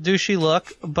douchey look,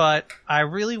 but I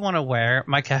really want to wear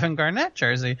my Kevin Garnett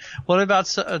jersey. What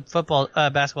about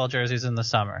basketball jerseys in the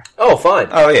summer? Oh, fine.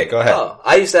 Oh yeah, go ahead. Oh,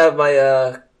 I used to have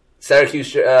my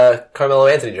Syracuse Carmelo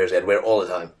Anthony jersey. I'd wear it all the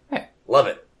time. Yeah. Love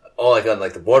it. All on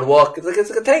the boardwalk. It's like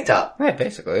a tank top. Yeah,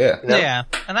 basically, yeah. You know? Yeah,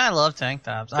 and I love tank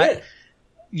tops. Yeah.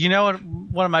 You know what?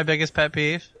 One of my biggest pet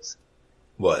peeves: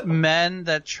 What? men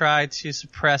that try to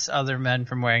suppress other men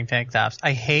from wearing tank tops.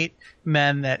 I hate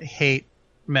men that hate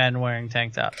men wearing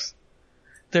tank tops.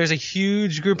 There's a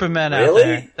huge group of men out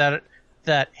there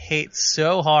that hate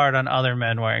so hard on other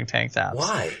men wearing tank tops.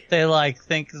 Why? They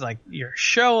think you're a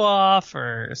show off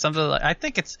or something like. I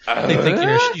think they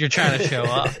think you're trying to show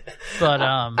off. But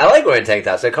I like wearing tank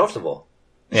tops. They're comfortable.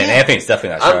 Yeah, and Anthony's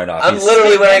definitely not showing off. I'm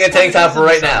literally wearing a tank top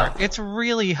right now. It's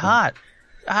really hot.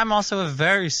 I'm also a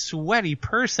very sweaty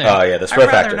person. Oh yeah, the sweat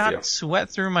I'd factor. rather not sweat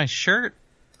through my shirt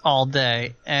all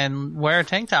day and wear a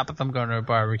tank top if I'm going to a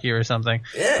barbecue or something.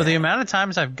 Yeah. But the amount of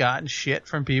times I've gotten shit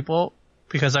from people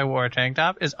because I wore a tank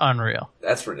top is unreal.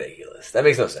 That's ridiculous. That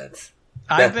makes no sense.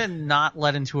 I've been not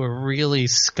let into a really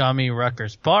scummy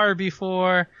Rutgers bar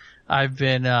before. I've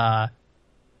been in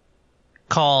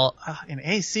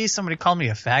AC, somebody called me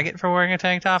a faggot for wearing a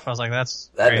tank top. I was like, that's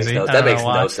crazy. That makes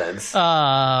no sense.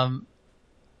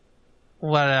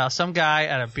 What else? Some guy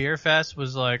at a beer fest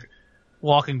was like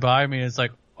walking by me and it's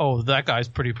like, oh, that guy's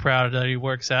pretty proud that he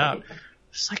works out.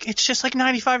 It's just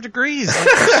 95 degrees.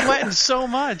 I'm sweating so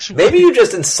much. Maybe you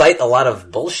just incite a lot of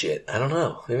bullshit. I don't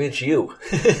know. Maybe it's you.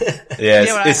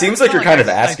 Yeah, it seems like you're kind of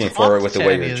asking for it with the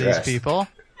way you're dressed. These people.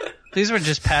 These were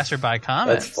just passerby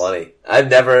comments. That's funny. I've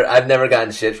never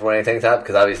gotten shit from wearing a tank top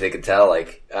because obviously they could tell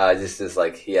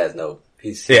he has no.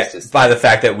 He's just by the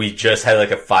fact that we just had a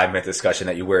 5-minute discussion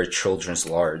that you wear a children's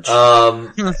large. XL,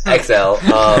 and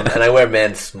I wear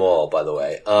men's small, by the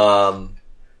way. The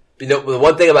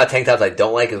one thing about tank tops I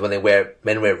don't like is when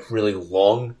men wear really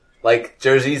long,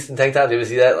 jerseys and tank tops. You ever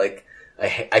see that?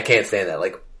 I can't stand that.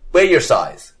 Wear your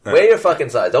size. Wear your fucking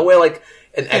size. Don't wear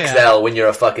an XL when you're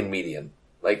a fucking medium.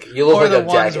 You look like a jackass. Or the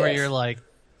ones where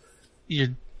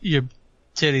your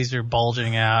titties are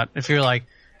bulging out. If you're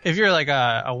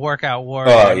a workout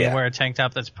warrior and you wear a tank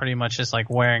top that's pretty much just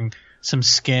wearing some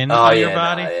skin on your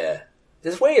body. Yeah.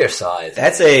 Just wear your size.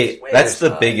 That's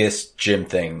the biggest gym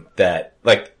thing that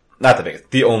not the biggest,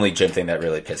 the only gym thing that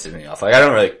really pisses me off. I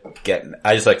don't really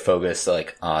I just focus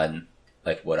on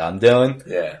what I'm doing.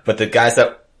 Yeah. But the guys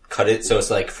that cut it so it's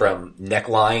from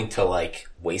neckline to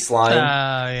waistline.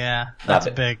 Oh yeah. That's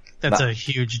a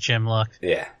huge gym look.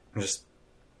 Yeah. It's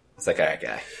all right,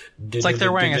 guy. It's like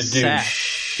they're wearing a sack.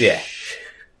 Yeah.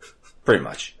 Pretty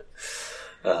much.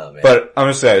 Oh, man. But I'm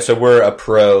just saying, so we're a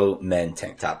pro men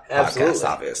tank top Absolutely. podcast,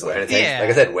 obviously. Like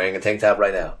I said, wearing a tank top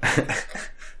right now.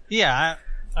 Yeah,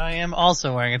 I am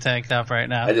also wearing a tank top right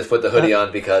now. I just put the hoodie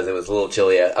on because it was a little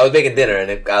chilly. I was making dinner and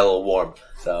it got a little warm.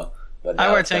 So, but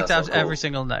I wear tank tops every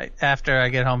single night after I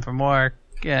get home from work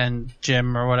and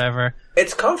gym or whatever.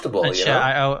 It's comfortable,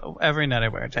 every night I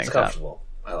wear a tank top. It's comfortable.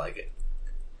 I like it.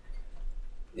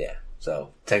 Yeah.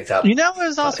 So, tank top. You know what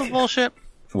is also bullshit?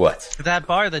 What? That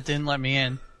bar that didn't let me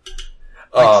in.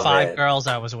 Five girls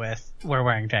I was with were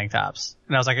wearing tank tops.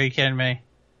 And I was like, are you kidding me?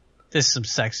 This is some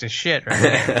sexist shit right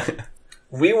here.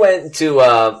 We went to,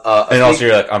 and also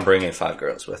you're I'm bringing 5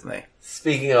 girls with me.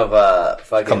 Speaking of,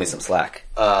 fucking. Cut me some slack.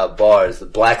 Bars, the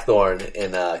Blackthorn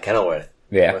in, Kenilworth.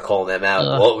 Yeah. We're calling them out.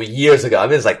 Well, years ago. I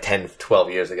mean, it was 10,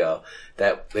 12 years ago.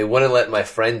 That they wouldn't let my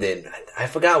friend in. I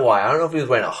forgot why. I don't know if he was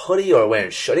wearing a hoodie or wearing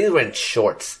shorts. I think he was wearing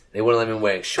shorts. They wouldn't let him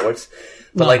wearing shorts.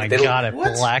 But at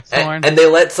Blackthorn. And they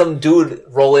let some dude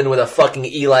roll in with a fucking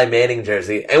Eli Manning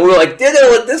jersey. And we were like, they're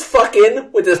gonna let this fuck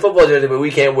in with this football jersey, but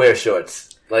we can't wear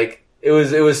shorts. It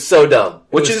was so dumb.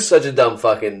 Which is such a dumb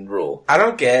fucking rule. I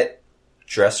don't get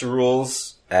dress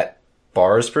rules at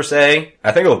bars per se.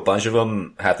 I think a bunch of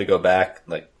them have to go back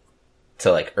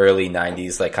to early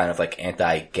 90s, kind of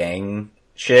anti-gang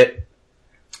shit.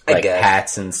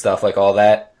 Hats and stuff all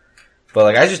that.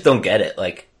 But I just don't get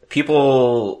it.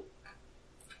 People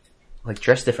like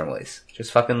dress different ways.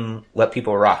 Just fucking let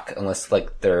people rock, unless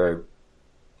like they're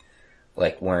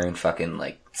like wearing fucking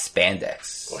like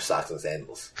spandex or socks and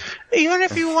sandals. Even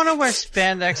if you want to wear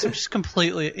spandex, I'm just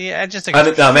completely I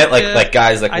meant like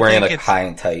guys like wearing like it's- high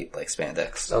and tight like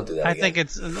spandex. Don't do that. I again.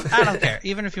 think I don't care.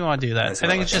 Even if you want to do that, That's I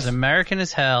think not it's like just American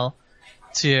as hell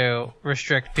to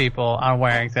restrict people on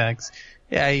wearing things.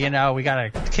 Yeah, you know, we gotta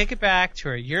kick it back to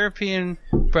our European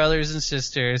brothers and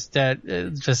sisters that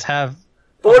just have a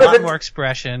But what if lot it- more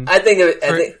expression. I think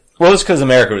Well, it's because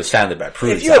America was founded by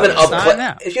prudes. if you have an obviously. I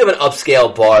know. if you have an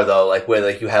upscale bar though, like where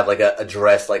like you have like a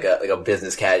dress like a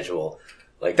business casual,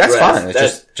 like That's dress, fine.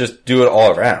 It's just do it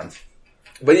all around.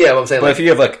 But yeah, what I'm saying, But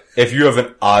like, if you have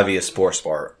an obvious sports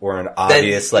bar or an then,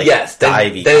 obvious like yes,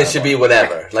 divey, then kind it of should bar. be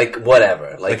whatever, like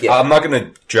whatever, like yeah. I'm not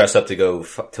gonna dress up to go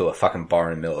to a fucking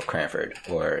bar in the middle of Cranford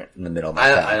or in the middle of my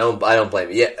town. I don't blame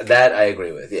you. Yeah, that I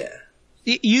agree with. Yeah,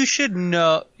 You should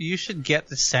know. You should get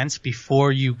the sense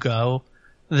before you go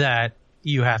that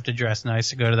you have to dress nice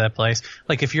to go to that place.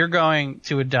 Like if you're going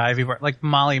to a divey bar, like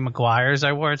Molly McGuire's,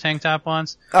 I wore a tank top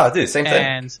once, Oh, dude, same thing.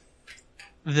 and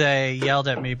they yelled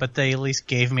at me, but they at least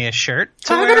gave me a shirt.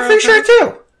 To I wear got a free over shirt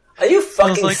too. are you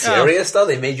fucking like, oh, serious though?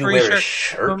 They made you free wear a But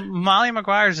shirt. Molly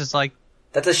McGuire's is like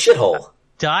That's a shithole.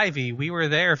 divey. We were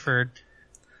there for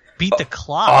beat the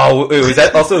clock. Oh, wait, was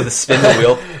that also the spin the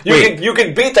wheel? You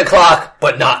can beat the clock,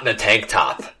 but not in a tank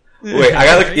top. Wait, I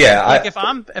gotta, yeah, Like if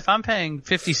I'm paying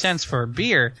 50 cents for a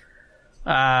beer,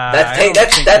 I don't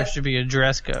think there should be a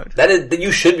dress code. That is,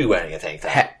 you should be wearing a tank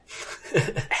top. Yeah,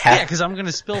 half, because I'm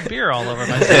gonna spill beer all over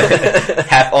myself.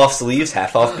 half off sleeves,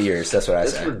 half off beers. That's what I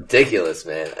That's say. ridiculous,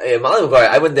 man. Hey, Molly McGuire,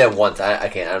 I went there once. I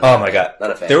can't. Oh my god,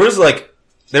 not a fan. there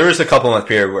was a couple month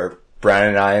period where Brian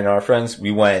and I and our friends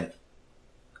we went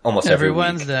almost Every week.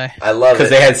 Wednesday. I love it. Because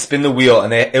they had spin the wheel,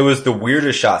 and it was the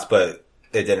weirdest shots, but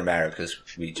it didn't matter because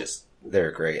they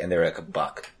were great, and they were like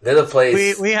 $1. They're the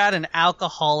place. We had an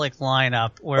alcoholic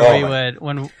lineup where Oh we my-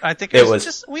 would I think It it was was-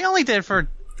 just we only did for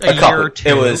A a year couple. or two.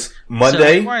 It was so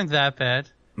Monday, we weren't that bad.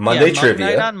 Monday yeah, trivia.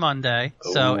 Night on Monday.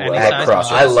 So Ooh, any at size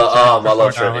Crossroads. box, I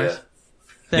love $4. trivia.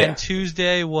 Then Yeah.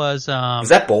 Tuesday was Was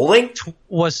that bowling?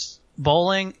 was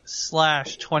bowling /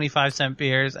 25-cent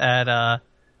beers at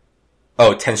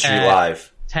 10th Street at-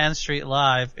 Live. 10th Street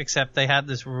Live, except they had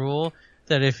this rule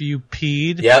that if you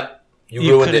peed, Yep, you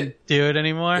you ruined couldn't it. do it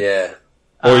anymore. Yeah,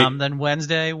 Then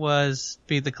Wednesday was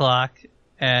Beat the Clock,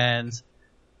 and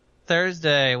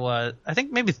Thursday was, I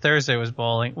think maybe Thursday was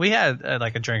bowling. We had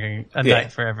like a drinking Yeah.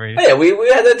 night for every. oh, yeah. We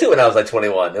had that too when I was like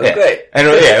 21. It was Yeah. great. And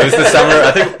it was the summer.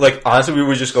 I think, like, honestly, we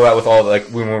would just go out with all, like,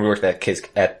 when we worked at Kids,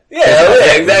 at Yeah, Kids yeah, Club,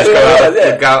 we'd exactly just go what it out, was,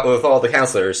 yeah. we'd go out with all the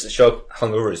counselors, show up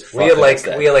hungover as fuck. We had the next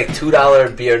day.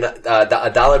 $2 beer,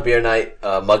 $1 beer night,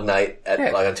 mug night at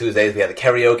Yeah. like on Tuesdays. We had the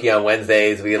karaoke on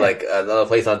Wednesdays. We had like another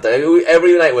place on Thursday.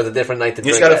 Every night was a different night to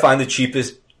You just drink gotta at. find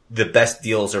the best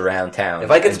deals around town.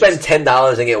 If I could and spend just-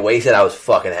 $10 and get wasted, I was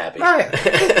fucking happy. Oh,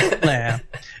 yeah. Yeah.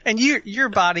 And your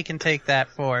body can take that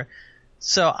for.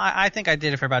 So I think I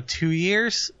did it for about 2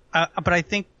 years, but I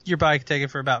think your body can take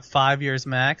it for about 5 years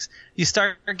max. You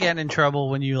start getting in trouble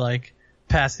when you like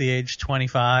pass the age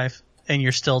 25 and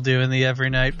you're still doing the every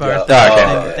night bar. Yeah. thing. Oh, okay.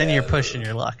 Then, then you're pushing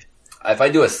your luck. If I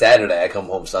do a Saturday, I come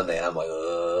home Sunday and I'm like,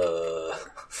 ugh.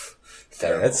 It's Yeah,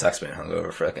 terrible. that sucks being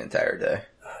hungover for like an entire day.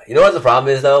 You know what the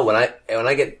problem is though? When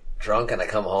I get drunk and I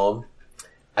come home,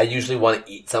 I usually want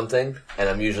to eat something, and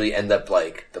I'm usually end up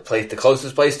like the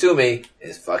closest place to me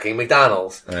is fucking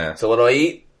McDonald's. Yeah. So what do I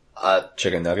eat?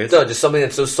 Chicken nuggets? No, just something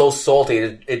that's so salty.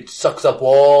 It sucks up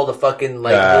all the fucking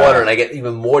water, and I get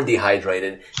even more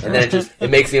dehydrated. And then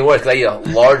it makes me worse because I eat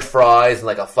large fries and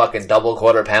like a fucking double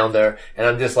quarter pounder, and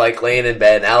I'm just like laying in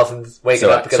bed. And Allison's waking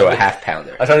up because So a half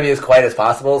pounder. I'm trying to be as quiet as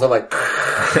possible. So I'm like,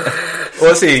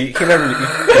 Well, see, you can never,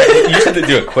 you just have to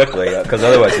do it quickly, because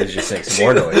otherwise it just makes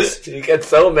more noise. You get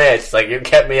so mad. It's like you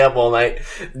kept me up all night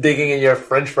digging in your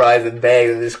French fries and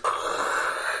bags and just.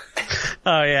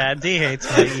 Oh yeah, D hates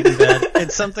my eating bed.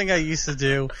 It's something I used to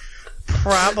do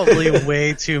probably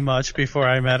way too much before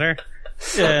I met her,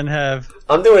 and have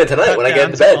I'm doing it tonight cut when I get down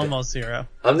into to bed. almost zero.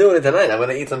 I'm doing it tonight. I'm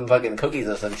gonna eat some fucking cookies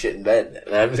or some shit in bed,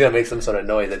 and I'm just gonna make some sort of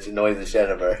noise that annoys the shit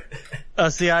out of her.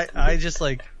 See, I just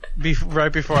like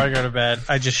right before I go to bed,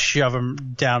 I just shove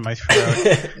them down my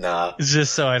throat. Nah. It's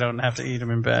just so I don't have to eat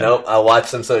them in bed. Nope, I'll watch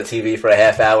some sort of TV for a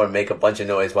half hour and make a bunch of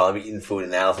noise while I'm eating food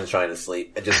and Allison's trying to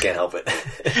sleep. I just can't help it.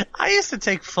 I used to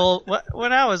take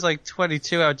when I was like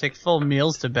 22, I would take full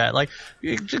meals to bed. Like,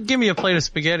 just give me a plate of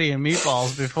spaghetti and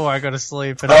meatballs before I go to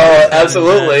sleep. And Oh,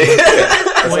 absolutely.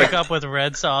 Wake up with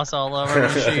red sauce all over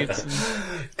the sheets.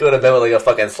 Go to bed with like a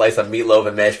fucking slice of meatloaf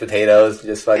and mashed potatoes.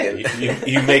 Just fucking.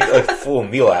 You make a full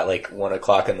meal at like 1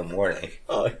 o'clock in the morning.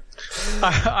 Oh,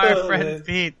 Our friend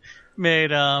Pete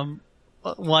made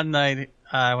one night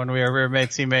when we were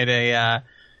roommates, he made a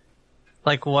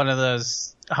like one of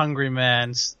those Hungry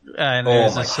Man's, and it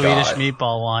was a Swedish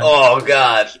meatball one. Oh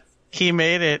God! He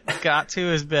made it, got to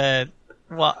his bed,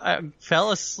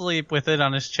 fell asleep with it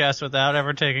on his chest without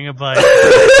ever taking a bite. And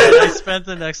I spent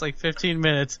the next 15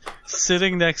 minutes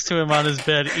sitting next to him on his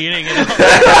bed, eating it all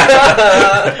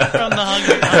from the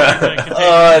Hungry Man.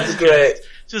 Oh, that's great.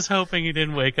 Just hoping he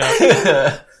didn't wake up.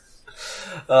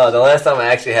 The last time I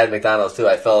actually had McDonald's too,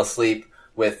 I fell asleep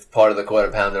with part of the quarter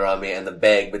pounder on me and the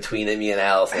bag between me and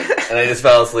Allison. And I just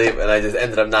fell asleep and I just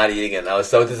ended up not eating it. And I was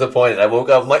so disappointed. I woke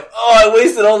up, I'm like, oh, I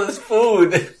wasted all this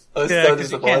food. I was so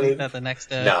disappointed. You can't eat that the next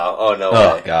day. No, oh no way.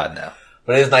 Oh God, no.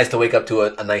 But it is nice to wake up to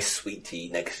a nice sweet tea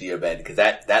next to your bed because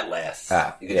that lasts.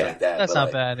 You can drink that. That's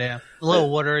not bad, yeah. A little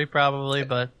watery probably,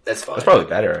 but that's fine. It's probably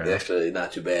better. It's actually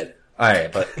not too bad.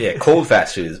 Alright, but yeah, cold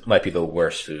fast food might be the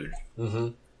worst food. Mm-hmm.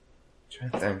 I'm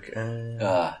trying to think. It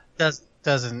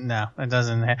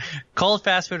doesn't. Cold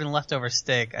fast food and leftover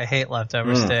steak. I hate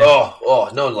leftover steak. Oh,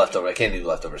 no leftover. I can't do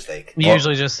leftover steak. You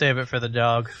usually just save it for the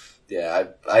dog. Yeah,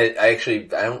 I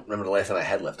actually, I don't remember the last time I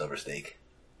had leftover steak.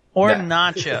 Or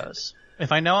nachos.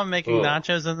 If I know I'm making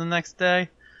nachos the next day,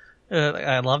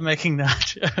 I love making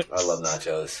nachos. I love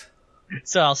nachos.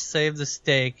 So I'll save the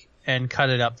steak and cut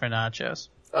it up for nachos.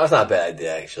 Oh, that's not a bad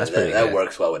idea, actually. That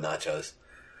works well with nachos.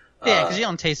 Yeah, because you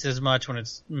don't taste it as much when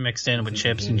it's mixed in with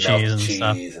chips and cheese and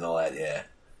stuff. Cheese and all that, yeah.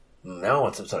 Now I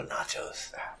want some sort of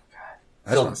nachos. Oh,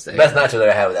 God. The best nachos that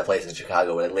I had with that place in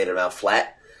Chicago where they laid them out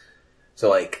flat.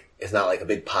 So, it's not like a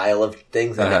big pile of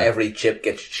things. And every chip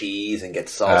gets cheese and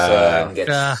gets salsa and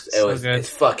gets... It's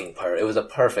fucking perfect. It was a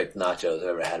perfect nachos I've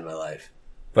ever had in my life.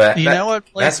 But you know what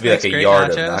place has to be like a yard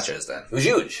of nachos then. It was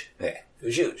huge. Yeah. It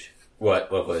was huge. What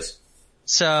place?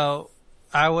 So,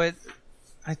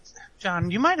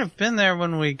 John, you might have been there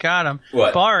when we got them.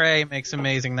 What? Bar A makes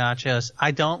amazing nachos.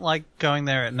 I don't like going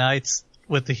there at nights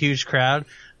with the huge crowd,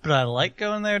 but I like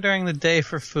going there during the day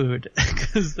for food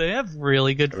because they have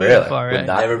really good food at Bar A. I've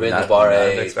never been to Bar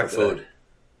A for food.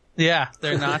 Yeah,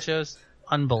 their nachos,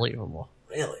 unbelievable.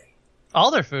 Really?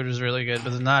 All their food is really good,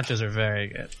 but the nachos are very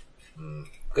good.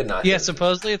 Good nachos. Yeah,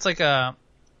 supposedly it's like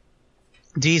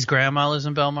Dee's grandma lives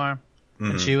in Belmar.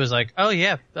 And she was like, oh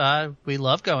yeah, we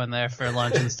love going there for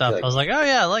lunch and stuff. I was like, oh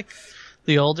yeah, I like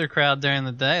the older crowd during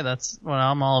the day. That's what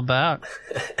I'm all about.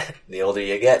 The older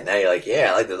you get, now you're like, yeah,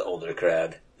 I like the older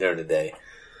crowd during the day.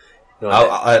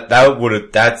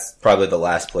 That's probably the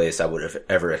last place I would have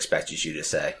ever expected you to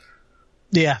say.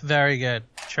 Yeah, very good.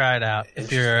 Try it out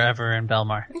if you're ever in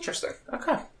Belmar. Interesting.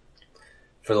 Okay.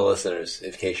 For the listeners,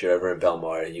 in case you're ever in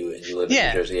Belmar and you live in the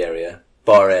New Jersey area.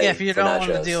 Bar A. Yeah, if you don't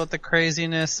want to deal with the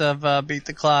craziness of Beat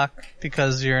the Clock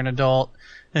because you're an adult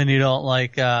and you don't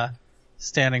like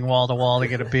standing wall to wall to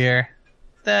get a beer,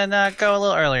 then go a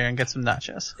little earlier and get some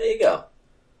nachos. There you go.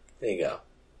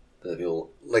 For the people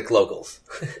like locals.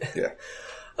 Yeah.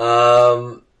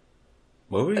 What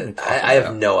were we even talking I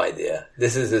have no idea.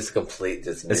 This is complete.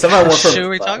 Should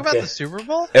we talk about the Super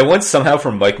Bowl? It went somehow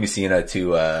from Mike Messina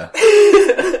to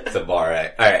to Bar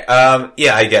A. All right.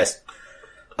 Yeah, I guess.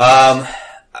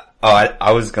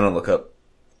 I was gonna look up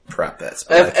prop bets,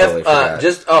 but I totally forgot.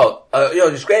 Just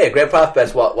great prop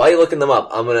bets. While you're looking them up,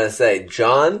 I'm gonna say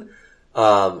John,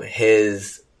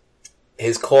 his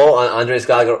call on Andres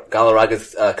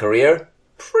Galarraga's career,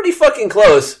 pretty fucking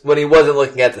close when he wasn't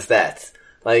looking at the stats.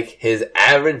 Like his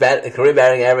average career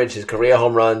batting average, his career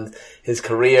home runs, his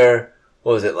career,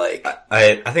 what was it like?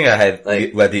 I think I had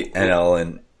led the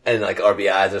NL and like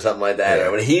RBIs or something like that.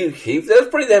 Yeah. But he that was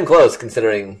pretty damn close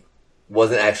considering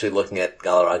wasn't actually looking at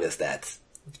Galarraga's stats.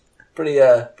 Pretty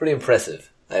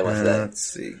impressive, I must say. Let's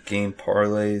see. Game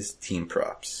parlays, team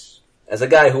props. As a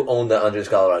guy who owned the Andres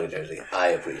Galarraga jersey, I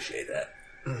appreciate that.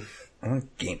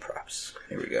 Game props.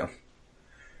 Here we go.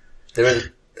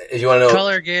 If you want to know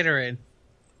color Gatorade.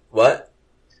 What?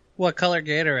 What color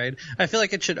Gatorade? I feel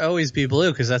like it should always be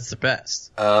blue because that's the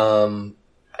best. You know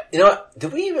what?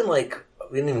 Did we even we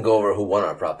didn't even go over who won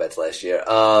our prop bets last year.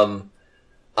 I'm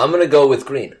gonna go with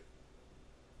green.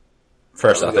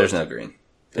 First off, there's no green.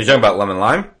 You're talking about lemon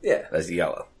lime? Yeah. That's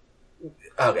yellow.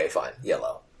 Okay, fine.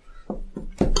 Yellow.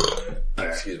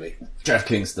 Excuse me.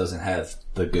 DraftKings doesn't have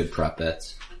the good prop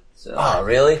bets. So. Oh,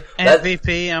 really?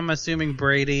 MVP, I'm assuming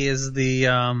Brady is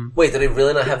the, Wait, do they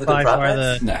really not have the good prop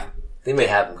bets? No. They may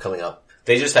have them coming up.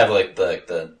 They just have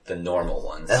the normal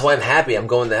ones. That's why I'm happy. I'm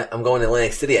going to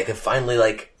Atlantic City. I can finally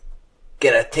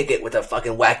get a ticket with a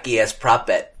fucking wacky ass prop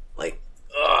bet.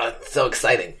 It's so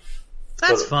exciting.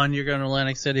 That's fun. You're going to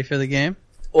Atlantic City for the game.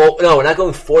 Well, no, we're not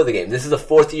going for the game. This is the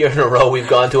 4th year in a row we've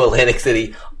gone to Atlantic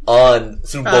City on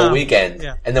Super Bowl weekend,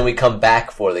 and then we come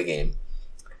back for the game.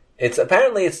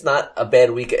 Apparently it's not a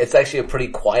bad weekend. It's actually a pretty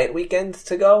quiet weekend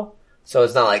to go, so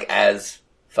it's not like as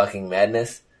fucking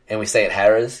madness. And we stay at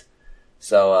Harrah's,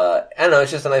 so I don't know.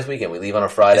 It's just a nice weekend. We leave on a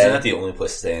Friday. Isn't that the only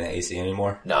place to stay in the AC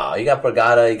anymore? No, you got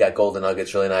Borgata, you got Golden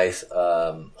Nuggets, really nice.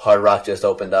 Hard Rock just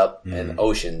opened up, and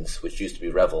Oceans, which used to be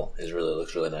Revel,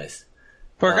 looks really nice.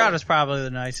 Borgata's probably the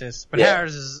nicest, but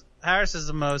Harris is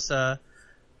the most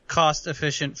cost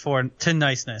efficient to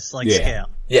niceness, scale.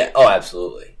 Yeah, oh,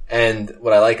 absolutely. And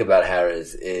what I like about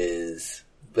Harrah's is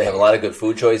they have a lot of good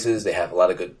food choices, they have a lot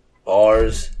of good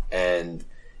bars, and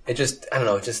it just, I don't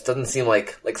know, it just doesn't seem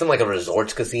like something like a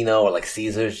resorts casino or like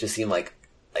Caesars just seem like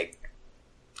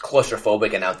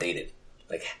claustrophobic and outdated.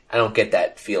 Like, I don't get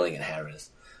that feeling in Harrah's.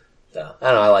 So, I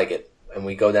don't know, I like it. And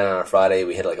we go down on a Friday,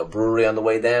 we hit like a brewery on the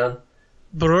way down.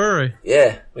 Brewery.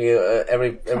 Yeah, we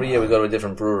every year we go to a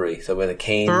different brewery. So we're in the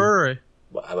Cane Brewery.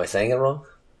 Am I saying it wrong?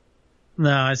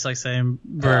 No, it's like saying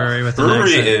brewery with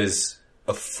brewery an accent. is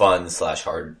a fun /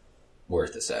 hard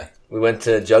word to say. We went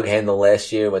to Jug Handle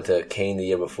last year, went to Cane the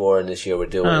year before, and this year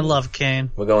I love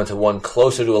Cane. We're going to one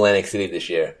closer to Atlantic City this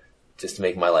year, just to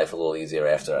make my life a little easier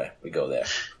after we go there.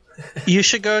 You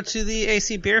should go to the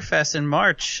AC Beer Fest in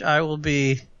March. I will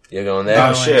be. You're going there?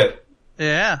 Oh shit!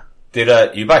 Yeah.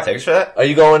 Did you buy tickets for that? Are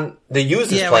you going? The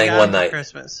Used is playing one night.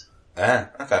 Christmas.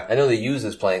 Okay. I know the Used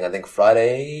is playing. I think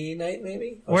Friday night,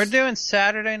 maybe. We're doing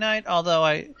Saturday night, although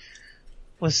I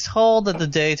was told that the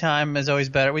daytime is always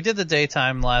better. We did the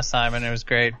daytime last time, and it was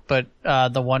great. But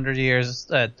the Wonder Years,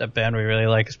 a band we really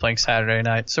like, is playing Saturday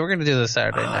night, so we're going to do the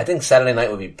Saturday night. I think Saturday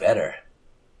night would be better.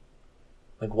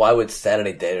 Like, why would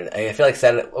Saturday day? I feel like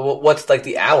Saturday. What's like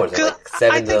the hours? Like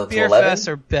 7 to 11. Beer fests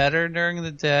are better during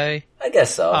the day. I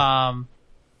guess so.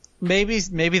 Maybe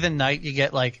the night you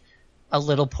get like a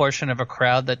little portion of a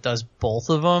crowd that does both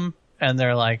of them, and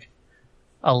they're like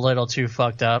a little too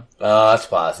fucked up. Oh, that's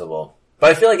possible.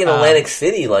 But I feel like in Atlantic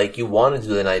City, like you want to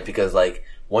do the night because like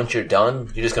once you're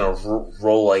done, you're just gonna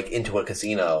roll like into a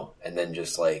casino and then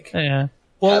just like yeah.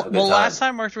 Well, last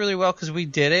time worked really well because we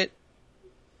did it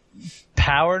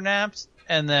power naps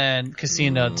and then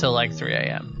casino till like 3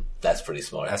 a.m. That's pretty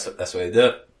smart. That's the way to do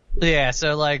it. Yeah,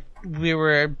 so like we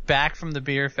were back from the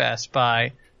beer fest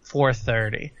by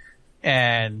 4:30,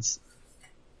 and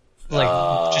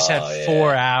like just had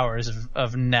 4 hours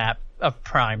of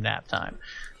prime nap time,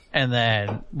 and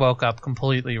then woke up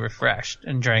completely refreshed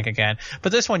and drank again.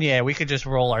 But this one, we could just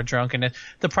roll our drunkenness.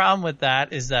 The problem with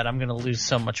that is that I'm going to lose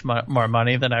so much more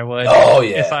money than I would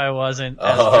if I wasn't.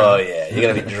 You're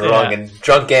going to be drunk, and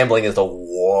drunk gambling is the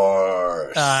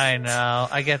worst. I know.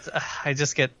 I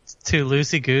just get too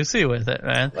loosey-goosey with it,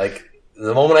 man. Like,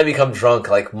 the moment I become drunk,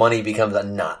 like, money becomes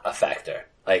not a factor.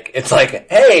 Like, it's like,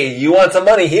 hey, you want some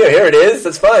money? Here it is.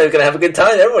 That's fine. We're going to have a good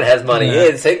time. Everyone has money.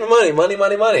 Yeah, take my money.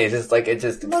 Money. It's just like, it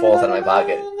just falls out of my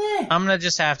pocket. I'm going to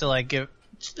just have to, like,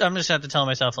 I'm just have to tell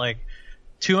myself, like,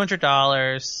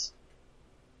 $200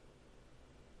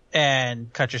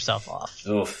 and cut yourself off.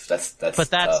 Oof, that's tough.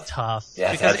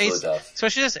 Yeah, because that's absolutely tough.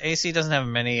 Especially this AC doesn't have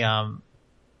many,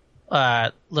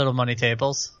 little money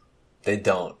tables. They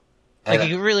don't. Like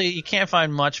you can't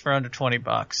find much for under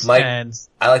 $20. And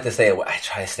I like to stay away. I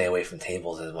try to stay away from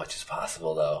tables as much as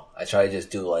possible, though. I try to just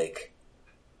do like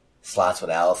slots with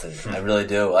Allison. I really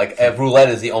do. Like roulette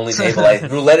is the only table.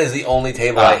 Roulette is the only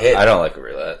table I hit. I don't like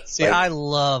roulette. See, I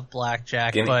love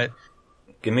blackjack, but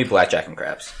give me blackjack and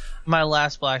craps. My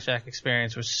last blackjack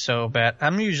experience was so bad.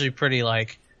 I'm usually pretty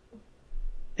like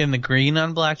in the green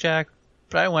on blackjack,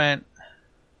 but I went.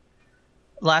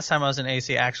 Last time I was in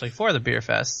AC, actually, for the beer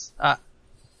fest,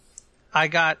 I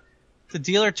got the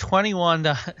dealer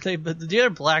the dealer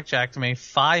blackjacked me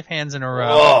 5 hands in a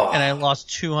row, and I lost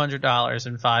 $200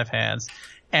 in 5 hands.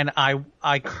 And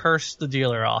I cursed the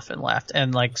dealer off and left,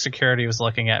 and like security was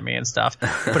looking at me and stuff.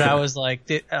 But I was like,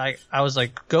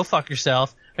 go fuck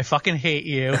yourself. I fucking hate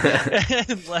you,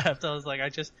 and left. I was like, I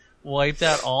just wiped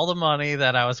out all the money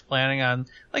that I was planning on,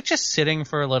 like, just sitting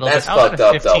for a little bit. That's bit. Fucked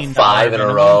up, though. 5 in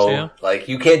a row. Like,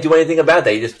 you can't do anything about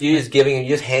that. You're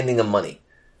just handing them money.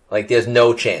 Like, there's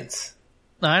no chance.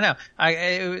 I know.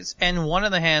 And one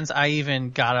of the hands, I even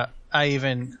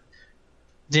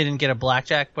didn't get a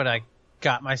blackjack, but I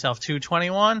got myself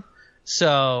 221.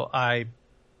 So I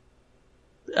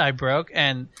broke,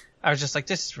 and I was just like,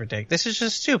 this is ridiculous. This is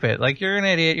just stupid. Like, you're an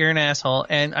idiot. You're an asshole.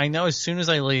 And I know as soon as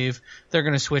I leave, they're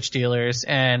going to switch dealers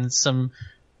and some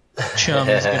chum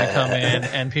is going to come in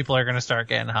and people are going to start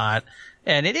getting hot.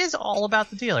 And it is all about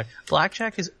the dealer.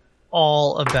 Blackjack is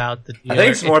all about the dealer. I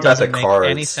think it's more about the cards.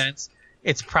 Any sense.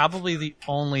 it's probably the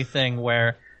only thing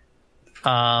where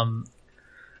I'm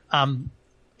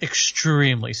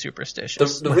extremely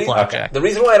superstitious with blackjack. The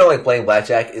reason why I don't like playing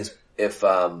blackjack is if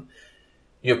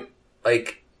you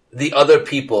like the other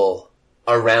people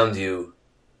around you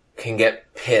can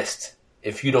get pissed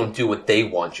if you don't do what they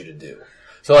want you to do.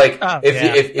 So like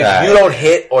if you don't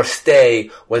hit or stay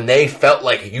when they felt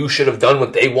like you should have done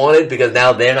what they wanted because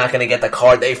now they're not going to get the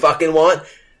card they fucking want,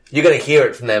 you're going to hear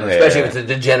it from them, especially if it's a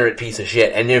degenerate piece of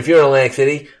shit. And if you're in Atlantic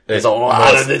City, there's a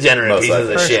lot of degenerate pieces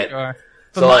of shit. Sure.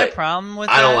 But So my like, problem with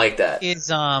I don't like that.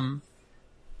 is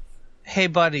hey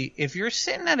buddy, if you're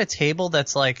sitting at a table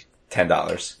that's like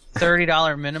 $10.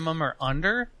 $30 minimum or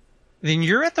under, then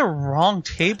you're at the wrong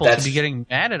table to be getting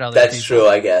mad at other people. That's true,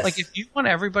 I guess. Like, if you want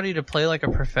everybody to play like a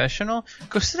professional,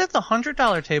 go sit at the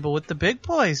 $100 table with the big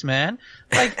boys, man.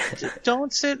 Like,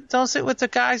 don't sit with the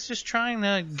guys just trying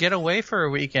to get away for a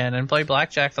weekend and play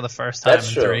blackjack for the first time in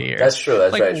 3 years. That's true.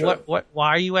 That's like, very true. why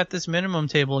are you at this minimum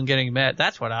table and getting mad?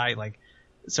 That's what I like.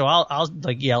 So I'll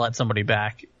like yell at somebody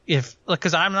back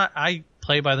cause I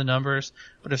play by the numbers,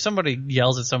 but if somebody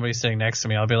yells at somebody sitting next to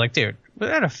me, I'll be like, dude,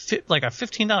 we're at a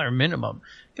 $15 minimum.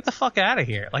 Get the fuck out of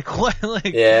here. Like, what?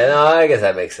 Like, yeah, no, I guess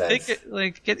that makes sense.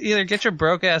 Get your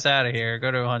broke ass out of here. Or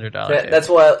go to $100.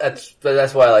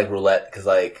 That's why I like roulette, cause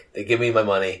like, they give me my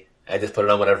money, I just put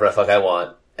it on whatever the fuck I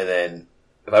want, and then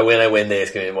if I win, they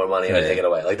just give me more money and I take it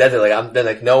away. Like, that's it. Like, then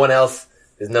like, no one else,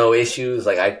 there's no issues,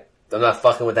 like, I'm not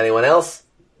fucking with anyone else.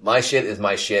 My shit is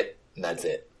my shit, and that's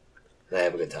it. And I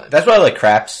have a good time. That's why I like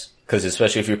craps, because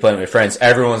especially if you're playing with friends,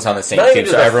 everyone's on the same Not team,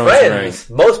 even so just everyone's friends.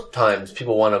 Most times,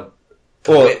 people want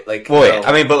to win. Like, yeah.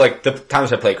 I mean, but like the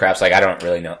times I play craps, like I don't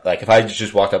really know. Like if I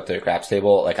just walked up to a craps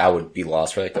table, like I would be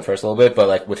lost for like the first little bit. But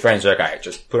like with friends, you're like, all right,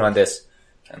 just put on this,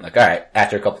 and like, all right.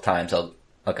 After a couple times, I'll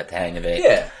get the hang of it.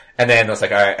 Yeah. And then it's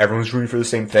like, all right, everyone's rooting for the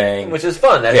same thing, which is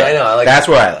fun. I know. I like. That's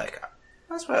what I like.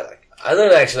 That's what I like. I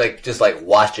literally actually like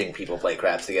watching people play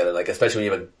craps together, like especially when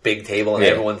you have a big table and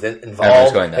everyone's involved.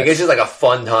 Everyone's going nuts. Like it's just like a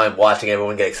fun time watching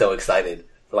everyone get so excited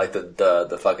for like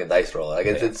the fucking dice roll. Like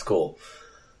it's cool.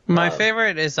 My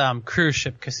favorite is cruise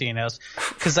ship casinos,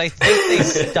 because I think they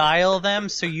style them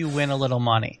so you win a little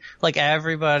money. Like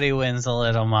everybody wins a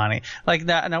little money. Like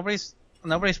that, nobody's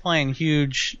playing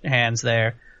huge hands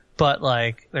there. But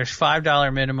like, there's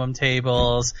 $5 minimum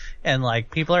tables, and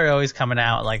like, people are always coming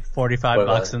out like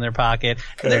 $45 in their pocket,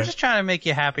 and they're just trying to make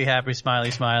you happy,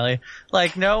 smiley.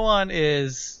 Like, no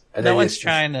one's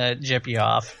trying to jip you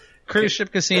off. Cruise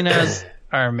ship casinos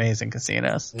are amazing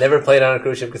casinos. Never played on a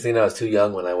cruise ship casino. I was too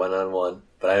young when I went on one.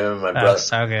 But I remember my brother.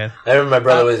 So good. I remember my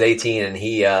brother was 18, and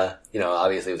he,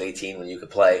 obviously was 18 when you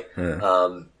could play.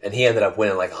 And he ended up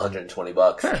winning like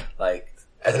 $120. Like.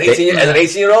 As an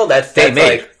 18-year-old, that's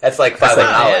like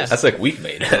 $500. That's like week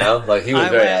made. You know, like he was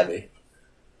very happy.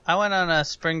 I went on a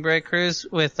spring break cruise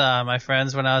with my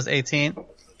friends when I was 18,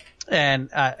 and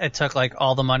it took like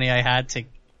all the money I had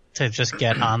to just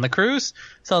get on the cruise.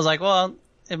 So I was like, well,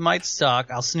 it might suck.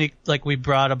 I'll sneak. Like we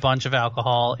brought a bunch of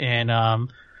alcohol in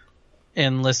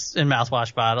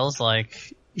mouthwash bottles,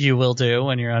 like you will do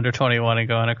when you're under 21 and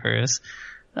go on a cruise.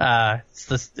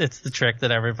 It's the trick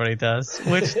that everybody does,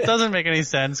 which doesn't make any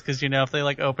sense because if they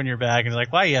like open your bag and you're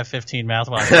like, why do you have 15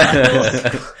 mouthwash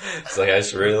bottles? It's like I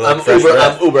just really like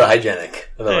I'm uber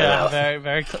hygienic. Yeah, very,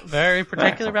 very, very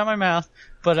particular about my mouth.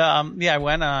 But I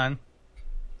went on,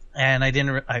 and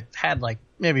I had like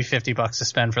maybe $50 to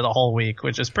spend for the whole week,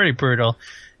 which is pretty brutal.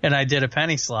 And I did a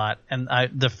penny slot, and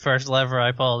the first lever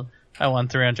I pulled, I won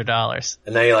 $300.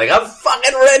 And now you're like, I'm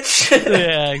fucking rich!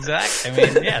 Yeah, exactly. I mean,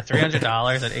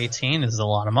 $300 at 18 is a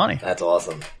lot of money. That's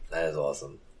awesome. That is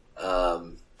awesome.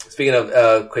 Speaking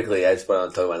of, quickly, I just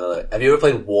want to talk about another. Have you ever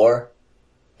played War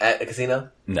at a casino?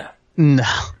 No.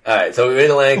 Alright, so we were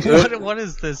in Atlantic. What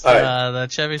is this? Right. The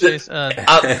Chevy Chase? You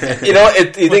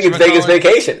think it's Vegas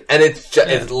Vacation. And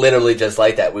it's literally just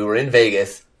like that. We were in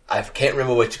Vegas. I can't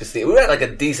remember which casino. We were at like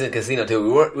a decent casino too.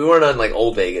 We weren't on like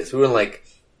old Vegas. We were in like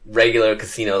regular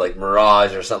casino, like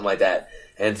Mirage or something like that.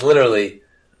 And it's literally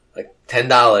like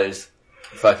 $10.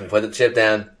 You fucking put the chip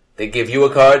down. They give you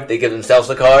a card. They give themselves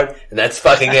a card. And that's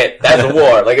fucking it. That's a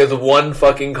war. Like it's one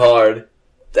fucking card.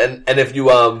 And if you,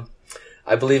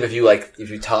 I believe if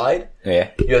you tied, you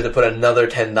have to put another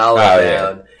 $10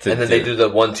 down. And then they do the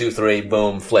 1, 2, 3,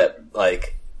 boom, flip.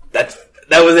 Like,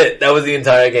 that was it. That was the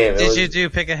entire game. Did you do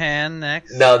pick a hand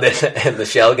next? No, the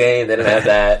shell game, they didn't have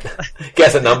that.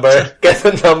 Guess a number,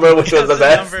 which was the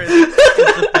best. Number is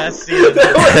the best season.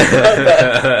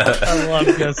 I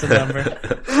love guess a number.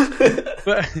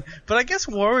 But I guess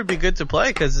War would be good to play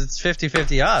because it's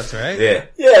 50-50 odds, right?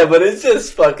 Yeah, but it's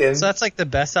just fucking. So that's like the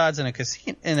best odds in a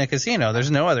casino.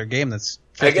 There's no other game that's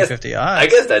 50-50 odds. I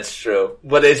guess that's true.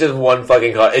 But it's just one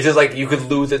fucking card. It's just like you could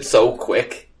lose it so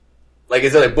quick. Like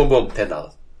it's like boom, boom,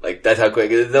 $10. Like that's how quick.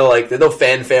 There's no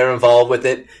fanfare involved with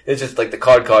it. It's just like the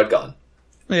card gone.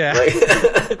 Yeah. Like,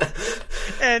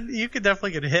 And you could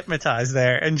definitely get hypnotized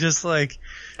there and just like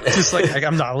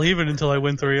I'm not leaving until I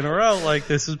win 3 in a row. Like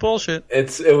this is bullshit.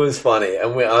 it was funny,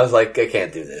 and I was like, I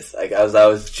can't do this. Like I was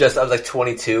like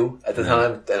 22 at the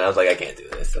time, and I was like, I can't do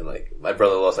this. And like my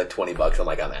brother lost like $20. I'm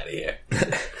like, I'm out of here.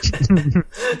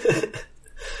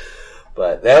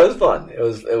 But that was fun. It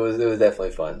was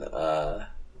definitely fun.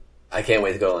 I can't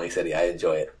wait to go to Atlantic City. I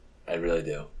enjoy it. I really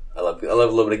do. I love a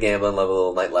little bit of gambling, love a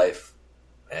little nightlife,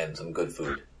 and some good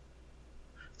food.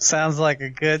 Sounds like a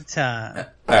good time.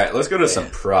 Alright, let's go to some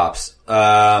props.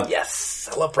 Yes,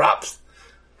 I love props.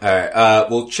 Alright,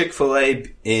 will Chick-fil-A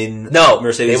in No, they will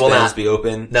Mercedes-Benz not. be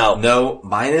open? No.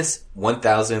 Minus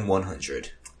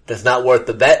 1,100. That's not worth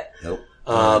the bet. Nope.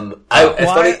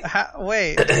 It's funny.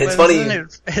 Wait, It's but funny.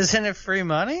 Isn't it free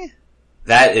money?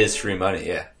 That is free money,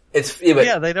 yeah. But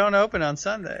Yeah, they don't open on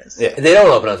Sundays. Yeah. they don't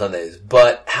open on Sundays.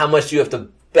 But how much do you have to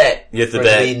bet? You have to for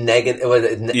bet- the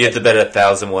negative. You have to bet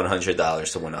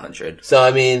 $1,100 to win 100. So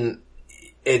I mean,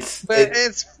 it's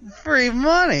free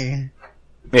money.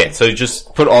 Yeah, so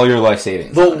just put all your life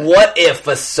savings. But what if,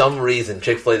 for some reason,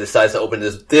 Chick-fil-A decides to open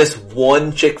this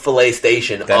one Chick-fil-A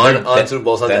station on Super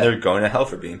Bowl Sunday? Then they're going to hell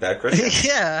for being bad Christians.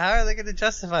 Yeah, how are they going to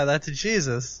justify that to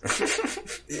Jesus?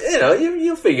 You know,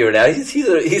 you'll figure it out.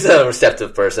 He's a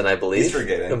receptive person, I believe. He's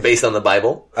forgiving. Based on the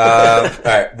Bible.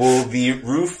 Alright, will the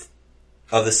roof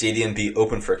of the stadium be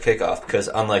open for kickoff? Because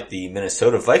unlike the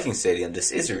Minnesota Vikings stadium,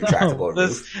 this is a retractable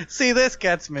roof. This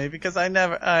gets me because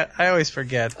I always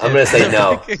forget. I'm gonna say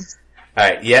no.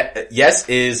 Alright, yes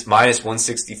is minus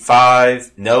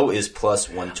 165, no is plus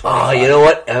 125. Oh, you know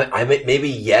what? I maybe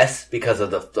yes because of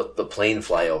the plane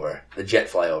flyover, the jet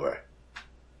flyover.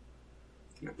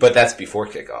 But that's before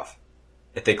kickoff.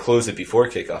 If they close it before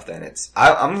kickoff, then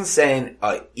I'm saying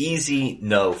easy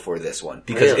no for this one.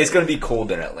 Because Really? it's going to be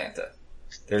cold in Atlanta.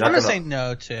 They're not I'm going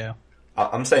going to say no too.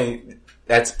 I'm saying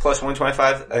that's plus 125.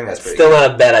 I think that's pretty Still good.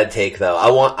 not a bet I'd take though.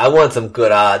 I want some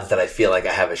good odds that I feel like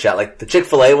I have a shot. Like the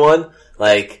Chick-fil-A one,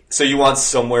 like So you want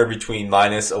somewhere between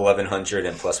minus 1,100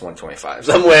 and plus 125.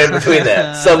 somewhere in between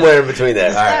there. Somewhere in between there.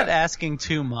 Is that asking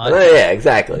too much? Oh, yeah,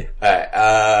 exactly.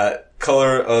 Alright,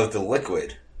 color of the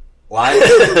liquid. Lime?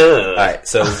 Alright,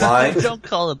 so lime. Don't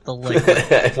call it the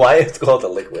liquid. Why it's called the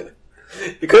liquid?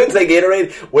 You couldn't say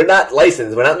Gatorade. We're not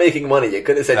licensed. We're not making money. You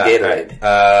could have said Gatorade.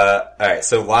 Alright,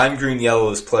 so lime, green, yellow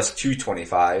is plus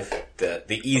 225,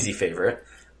 the easy favorite.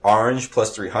 Orange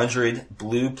plus 300,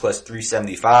 blue plus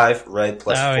 375, red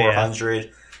plus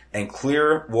 400, and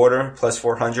clear water plus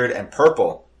 400, and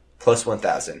purple plus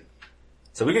 1,000.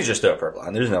 So we can just throw purple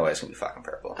on. There's no way it's gonna be fucking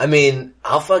purple. I mean,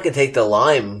 I'll fucking take the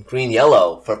lime, green,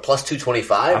 yellow for plus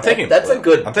 225. I'm taking that's blue. a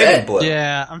good I'm taking bet. blue.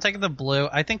 Yeah, I'm taking the blue.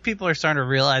 I think people are starting to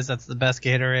realize that's the best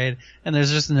Gatorade, and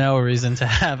there's just no reason to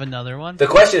have another one. The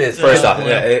question is, First off,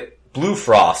 Blue. Blue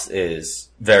Frost is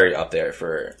very up there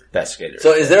for best skater.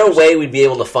 so is there a way we'd be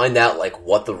able to find out like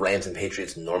what the Rams and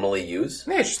Patriots normally use?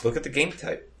 Yeah, just look at the game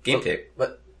pick.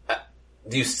 But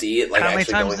do you see it like How many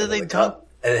actually times going did into they the cup?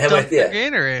 And how Dump much? their Yeah,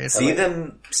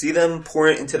 Gatorade. See them pour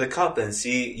it into the cup and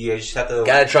see. You just have to.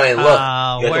 gotta try and look. You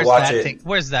have to Where's watch that it.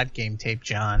 Where's that game tape,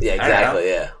 John? Yeah, exactly.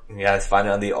 Yeah. You gotta find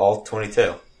it on the all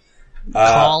 22.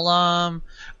 Call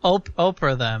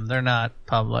Oprah them. They're not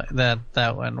public. That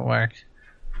wouldn't work.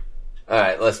 All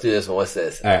right, let's do this one. What's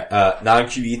this? All right,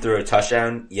 non-QB throw a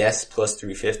touchdown. Yes, plus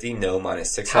 350. No, minus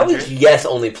How 600. is yes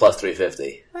only plus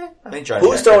 350? I think Johnny.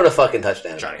 Who's throwing a fucking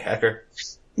touchdown? Johnny Hecker?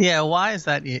 Yeah, why is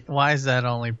that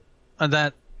only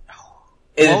that?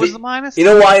 Is What it was be- the minus? You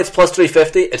know why it's plus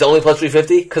 350? It's only plus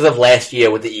 350 because of last year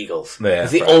with the Eagles. Yeah,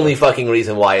 it's the probably. only fucking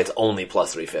reason why it's only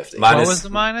plus 350. What was the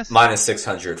minus? Minus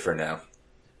 600 for now.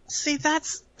 See,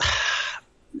 that's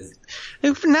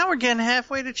now we're getting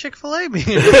halfway to Chick-fil-A being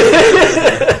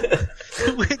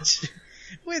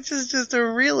which is just a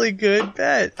really good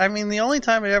bet. I mean, the only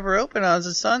time it ever opened on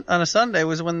a Sunday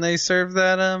was when they served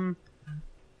that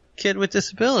kid with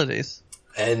disabilities.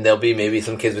 And there'll be maybe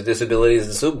some kids with disabilities in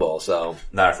the Super Bowl, so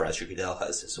Not if Roger Goodell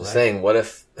has his I'm way. saying, what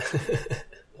if...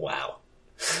 wow.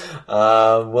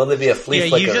 Will there be a flea Yeah,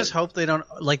 flicker? you just hope they don't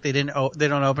they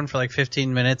don't open for like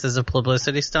 15 minutes as a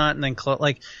publicity stunt, and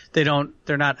then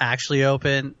they're not actually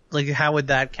open. Like, how would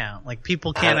that count? Like,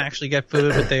 people can't actually get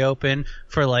food, but they open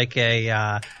for like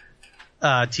a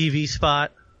TV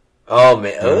spot. Oh,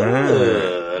 man.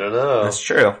 I don't know. That's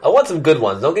true. I want some good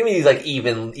ones. Don't give me these, like,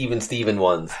 even Steven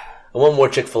ones. I want more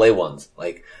Chick-fil-A ones.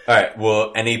 Like, All right.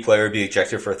 Will any player be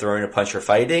ejected for throwing a punch or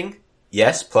fighting?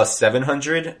 yes, plus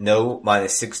 700. No,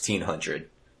 minus 1600.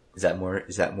 Is that more?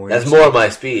 That's more of my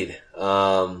speed.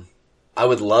 I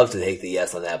would love to take the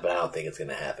yes on that, but I don't think it's going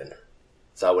to happen.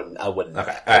 So I wouldn't.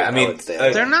 Okay. I mean,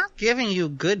 they're not giving you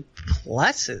good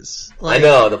pluses. I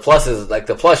know the pluses, like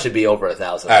the plus should be over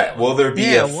 1,000. All right. Will there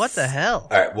be what the hell?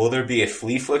 All right. Will there be a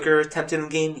flea flicker attempted in the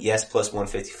game? Yes, plus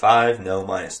 155. No,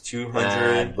 minus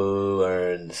 200. Boo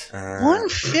earns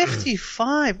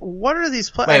 155. What are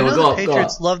these pluses? Wait, I know go the up,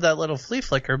 Patriots love that little flea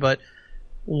flicker, but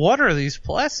what are these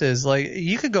pluses? Like,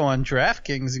 you could go on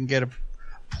DraftKings and get a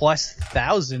plus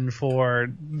 1,000 for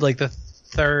like the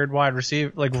third wide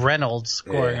receiver, like Reynolds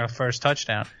scoring a first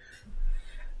touchdown.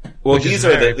 Well, these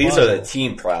are the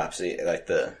team props, like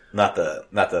not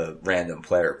the random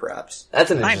player props.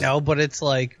 I know, but it's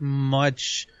like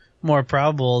much more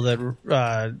probable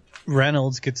that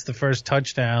Reynolds gets the first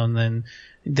touchdown than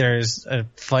there's a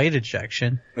fight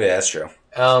ejection. Yeah, that's true.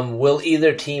 Will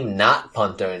either team not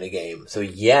punt during the game? So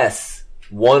yes,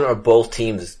 one or both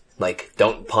teams like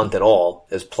don't punt at all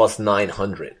is plus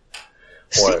 900.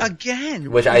 See, again.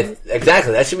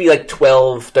 Exactly, that should be like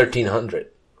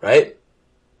 1,300, right?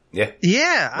 Yeah.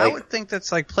 Yeah, I would think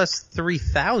that's like plus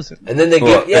 3,000. And then they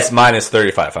it's minus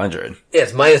 3,500. Yeah,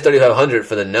 it's minus 3,500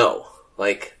 for the no.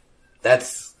 Like,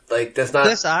 that's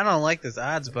not... I don't like this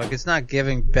odds book. It's not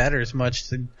giving bettors much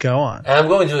to go on. And I'm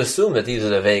going to assume that these are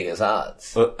the Vegas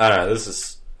odds. Well, I don't know, this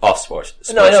is off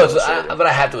sports. No, I know, but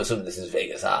I have to assume this is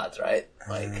Vegas odds, right?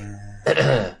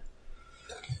 Like...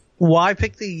 Why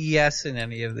pick the yes in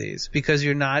any of these? Because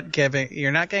you're not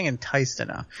getting enticed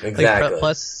enough. Exactly.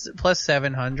 Like plus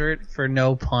 700 for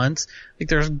no punts. Like,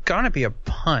 there's gonna be a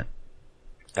punt.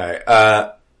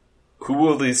 Alright, who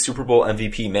will the Super Bowl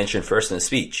MVP mention first in the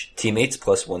speech? Teammates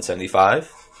plus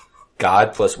 175.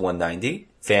 God plus 190.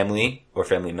 Family or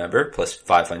family member plus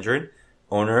 500.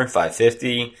 Owner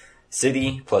 550.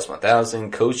 City plus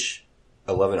 1,000. Coach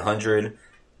 1,100.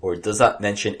 Or does not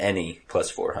mention any plus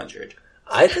 400.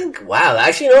 I think, wow,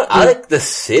 actually, you know what? I like the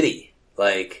city.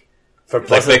 Like, for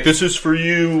plus... Like, this is for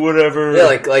you, whatever. Yeah,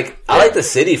 I like the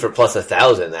city for plus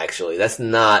 1,000, actually. That's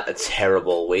not a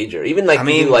terrible wager. Even, like,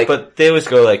 but they always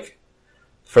go, like,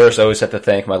 first I always have to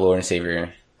thank my Lord and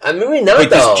Savior. I mean, we know, Wait,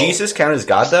 does Jesus count as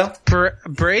God, though?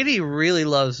 Brady really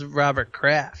loves Robert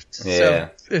Kraft.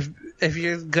 Yeah. So, if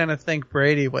you're gonna think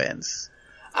Brady wins...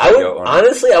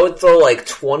 I would throw like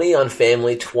 20 on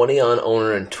family, 20 on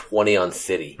owner, and 20 on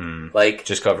city. Like,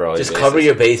 just cover all your bases. Cover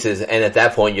your bases, and at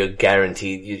that point, you're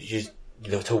guaranteed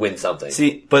to win something.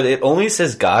 See, but it only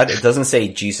says God. It doesn't say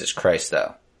Jesus Christ,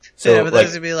 though. So, yeah, but there's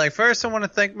gonna be like, first I want to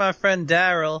thank my friend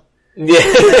Daryl. Yeah.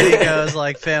 And he goes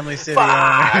like family, city.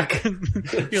 Fuck.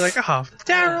 You're like, oh,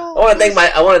 Daryl.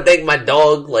 I want to thank my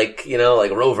dog, like, you know,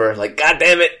 like Rover. Like, God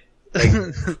damn it. Like,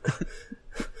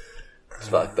 it's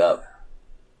fucked up.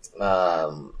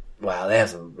 Wow, they have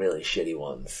some really shitty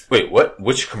ones. Wait, what?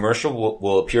 Which commercial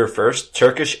will appear first?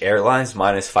 Turkish Airlines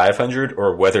minus 500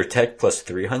 or WeatherTech plus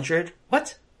 300?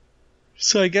 What?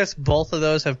 So I guess both of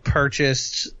those have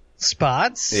purchased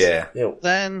spots? Yeah.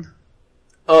 Then...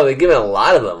 Oh, they're giving a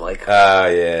lot of them, like...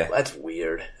 yeah. That's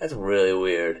weird. That's really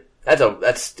weird.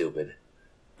 That's stupid.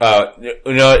 You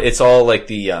know, it's all like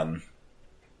the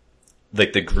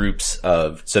groups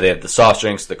of... So they have the soft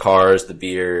drinks, the cars, the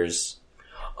beers...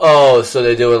 Oh, so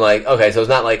they're doing like, okay, so it's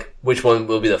not like which one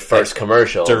will be the first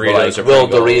commercial. Doritos like, or will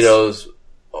Pringles.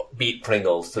 Doritos beat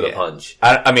Pringles to the punch?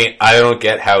 I mean, I don't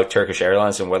get how Turkish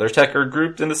Airlines and WeatherTech are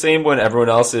grouped in the same when everyone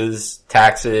else is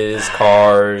taxes,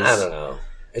 cars. I don't know.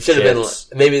 It should have been,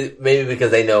 maybe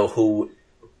because they know who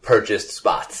purchased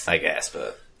spots. I guess,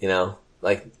 but. You know?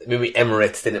 Like, maybe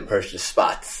Emirates didn't purchase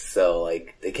spots, so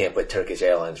like, they can't put Turkish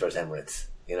Airlines versus Emirates,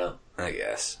 you know? I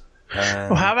guess.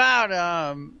 Well, how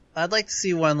about, I'd like to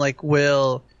see one like,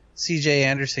 will C.J.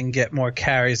 Anderson get more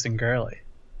carries than Gurley?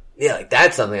 Yeah, like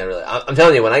that's something I'm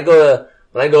telling you, when I go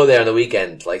there on the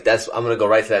weekend, like I'm gonna go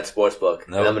right to that sports book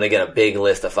and I'm gonna get a big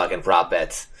list of fucking prop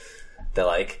bets. That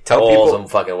like all some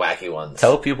fucking wacky ones.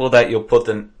 Tell people that you'll put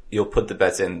the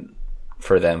bets in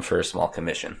for them for a small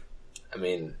commission. I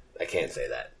mean, I can't say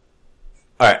that.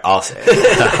 Alright, I'll say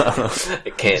it. I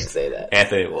can't say that.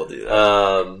 Anthony will do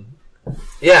that.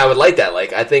 Yeah, I would like that.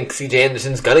 Like, I think C.J.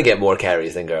 Anderson's gonna get more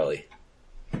carries than Gurley.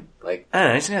 Like, I don't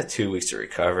know, he's gonna have 2 weeks to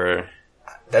recover.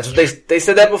 That's what they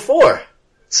said that before.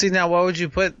 See, now what would you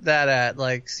put that at?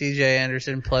 Like, C.J.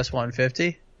 Anderson plus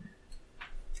 150?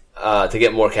 To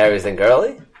get more carries than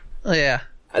Gurley? Oh, yeah.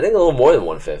 I think a little more than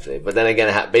 150. But then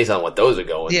again, based on what those are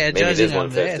going, yeah, maybe it is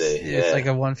 150. It's like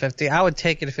a 150. I would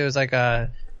take it if it was like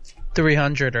a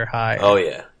 300 or higher. Oh,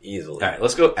 yeah. Easily. Alright,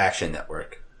 let's go Action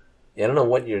Network. Yeah, I don't know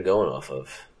what you're going off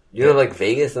of. You know, like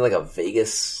Vegas and like a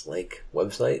Vegas like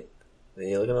website. Are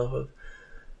you looking off of?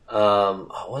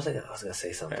 What was I gonna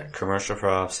say something. Alright, commercial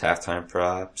props, halftime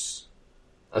props,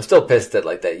 I'm still pissed at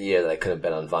like that year that I couldn't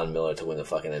bet on Von Miller to win the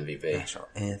fucking MVP. national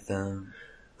anthem,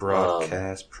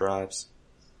 broadcast props.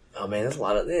 Oh man, there's a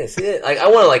lot of this. Like I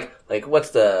want to like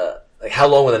what's the like how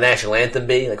long will the national anthem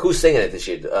be? Like who's singing it this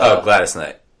year? Gladys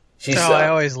Knight. She's I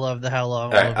always loved the how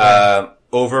long. Alright,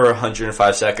 over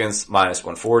 105 seconds, minus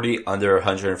 140. Under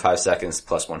 105 seconds,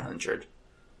 plus 100.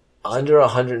 under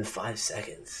 105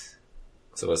 seconds.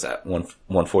 So what's that?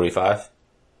 145?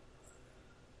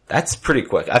 That's pretty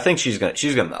quick. I think she's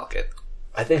gonna milk it.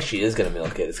 I think she is gonna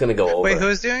milk it. It's gonna go over. Wait,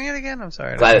 who's doing it again? I'm sorry.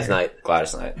 I don't Gladys hear. Knight.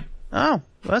 Gladys Knight. Oh,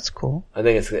 that's cool. I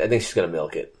think she's gonna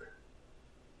milk it.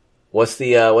 What's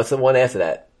the one after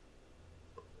that?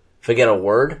 Forget a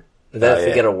word? Is that yeah.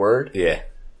 Forget a word? Yeah.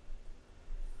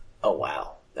 Oh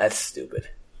wow, that's stupid.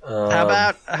 How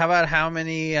about how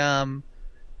many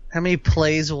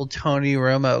plays will Tony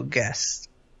Romo guess?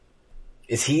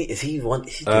 Is he doing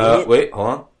it? Wait, hold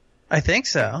on. I think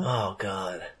so. Oh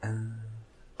god.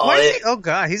 Oh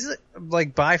god, he's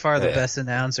like by far the Yeah. best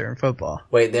announcer in football.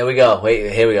 Wait, there we go.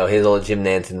 Wait, here we go. Here's old Jim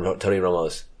Nantz and Tony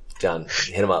Romo's. John,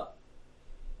 hit him up.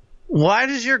 Why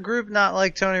does your group not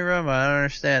like Tony Romo? I don't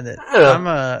understand it. I don't know. I'm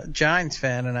a Giants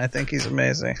fan and I think he's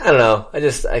amazing. I don't know.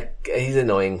 He's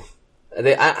annoying.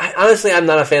 I honestly, I'm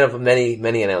not a fan of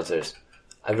many announcers.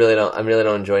 I really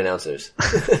don't enjoy announcers.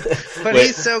 But Wait.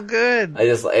 he's so good. I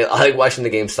like watching the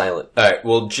game silent. Alright,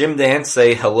 will Jim Nantz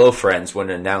say hello friends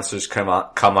when announcers come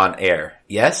on air?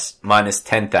 Yes, minus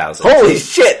 10,000. Holy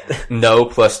shit! No,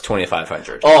 plus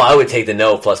 2,500. Oh, I would take the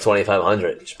no plus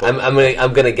 2,500.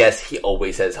 I'm gonna guess he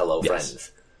always says hello, Yes.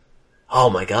 friends.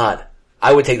 Oh my god,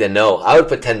 I would take the no. I would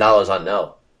put $10 on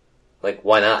no. Like,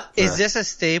 why not? Is this a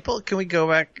staple? Can we go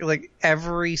back like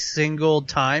every single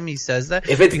time he says that?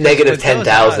 If it's Because negative with those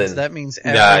 10,000, odds, that means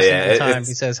every Nah, single yeah, time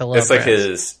he says hello. It's like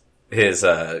friends. his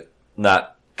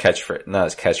not catchphrase, not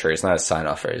his catchphrase, not his sign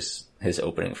off phrase, his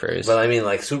opening phrase. But I mean,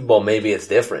 like Super Bowl, maybe it's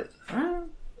different.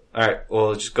 Alright,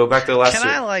 well, just go back to the last Can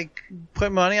I like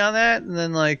put money on that and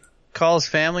then like call his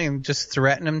family and just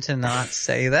threaten him to not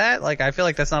say that? Like, I feel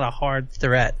like that's not a hard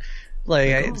threat. Like,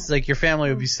 it's like your family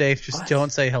would be safe. Just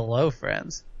don't say hello,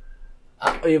 friends.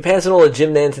 You're passing all to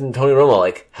Jim Nantz and Tony Romo.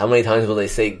 Like, how many times will they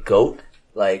say goat?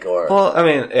 Like, or Well, I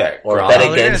mean, yeah. Or Gronk. bet Oh, they're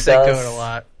gonna against say us. goat a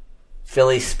lot.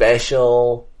 Philly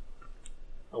special?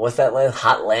 What's that line?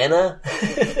 Hot Lana?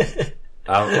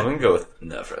 I'm gonna go with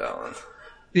no for that one.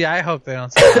 Yeah, I hope they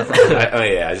don't say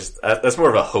that. That's more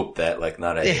of a hope that, like,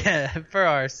 not a. Yeah, for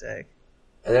our sake.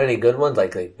 Are there any good ones?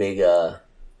 Like big,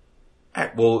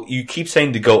 Alright, well, you keep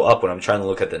saying to go up when I'm trying to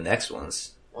look at the next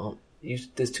ones. well,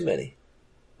 there's too many.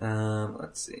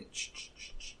 Let's see.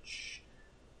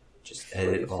 Just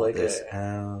edit all Like this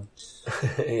out.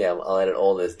 Yeah, I'll edit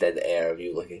all this dead air of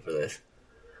you looking for this.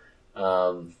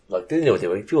 Look, people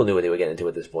knew what they were getting into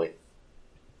at this point.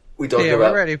 We talked Yeah,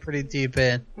 about we're already pretty deep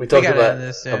in. we talked gotta about end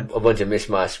this soon. a bunch of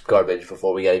mishmash garbage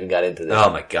before we even got into this.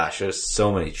 Oh my gosh, there's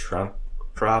so many Trump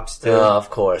props, too. Of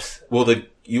course. Will the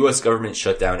U.S. government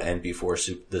shutdown end before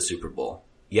the Super Bowl?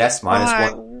 Yes,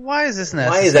 minus one. Why is this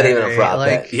necessary? Why is that even a prop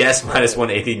like, bet? Yes, minus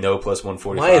 180. No, plus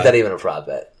 145. Why is that even a prop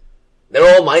bet?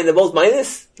 They're both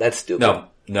minus? That's stupid.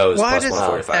 No, it's Why plus does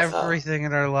 145. everything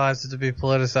in our lives have to be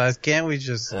politicized? Can't we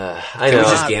just I Can know. we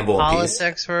just not gamble in peace?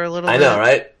 politics for a little I bit? know,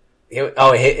 right?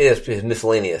 It is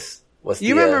miscellaneous. What's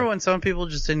You the, remember when some people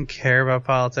just didn't care about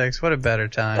politics? What a better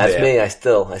time. That's Yeah. me. I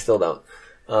still don't.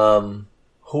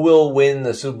 Who will win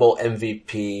the Super Bowl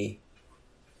MVP?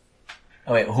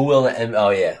 Oh wait, who will the oh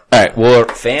yeah. Alright, will a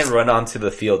fan run onto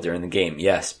the field during the game?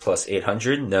 Yes, plus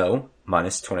 800. No,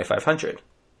 minus 2,500.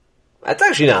 That's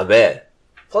actually not bad.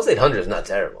 Plus 800 is not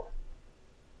terrible.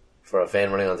 For a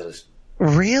fan running onto this.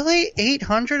 Really?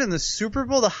 800 in the Super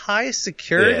Bowl? The highest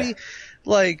security? Yeah.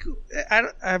 Like,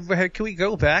 can we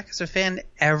go back? Has a fan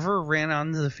ever ran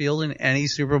onto the field in any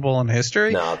Super Bowl in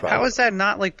history? No, probably. How is that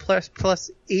not like plus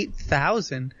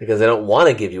 8,000? Because they don't want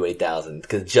to give you 8,000,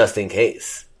 because just in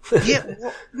case. Yeah,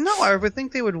 well, no, I would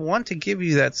think they would want to give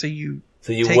you that so you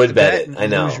So you take would the bet bet it, and I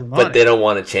know. lose your But money. they don't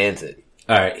want to chance it.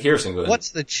 Alright, here's some good. What's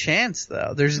the chance,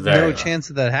 though? There's Very no low. chance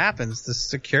that happens. The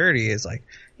security is, like,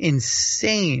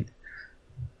 insane.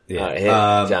 Yeah.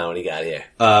 Alright, John, what do you got here?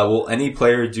 Will any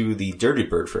player do the Dirty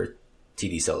Bird for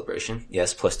TD celebration?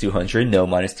 Yes, plus 200. No,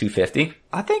 minus 250.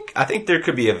 I think there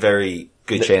could be a very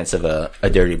good chance of a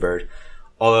Dirty Bird.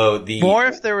 Although More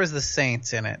if there was the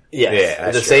Saints in it. Yes, Yeah, if that's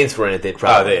the true. Saints were in it, they'd Oh,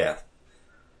 probably. yeah.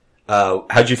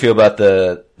 How'd you feel about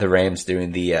the Rams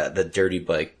doing the Dirty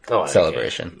Bike Oh, I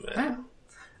celebration?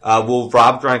 Will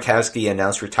Rob Gronkowski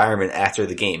announce retirement after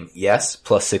the game? Yes,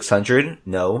 plus 600.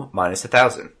 No, minus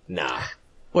 1,000. Nah.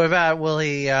 What about will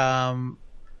he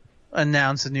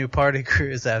announce a new party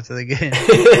cruise after the game?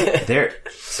 They're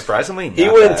surprisingly not He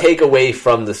wouldn't bad. take away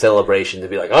from the celebration to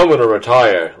be like, I'm going to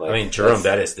retire. Like, I mean, Jerome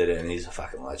Bettis did it, and he's a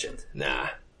fucking legend. Nah,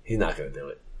 he's not going to do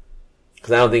it.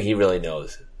 Because I don't think he really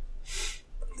knows.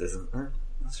 That's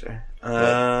fair.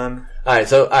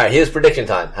 Alright, here's prediction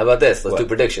time. How about this? Let's do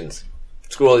predictions.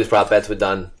 Screw all these prop bets, we're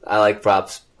done. I like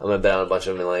props. I'm going to bet on a bunch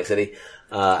of them in Atlantic City.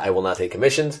 I will not take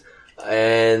commissions.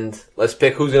 And let's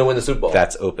pick who's going to win the Super Bowl.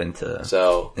 That's open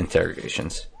to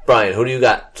interrogations. Brian, who do you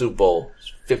got? Super Bowl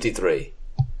 53.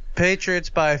 Patriots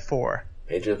by 4.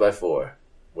 Patriots by 4.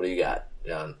 What do you got,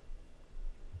 John?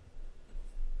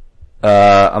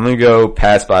 I'm gonna go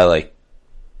Pats by like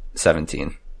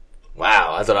 17.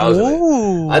 Wow, I thought I was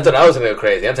going to go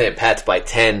crazy. I'm saying Pats by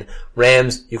 10.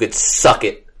 Rams, you could suck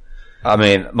it. I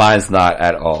mean, mine's not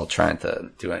at all trying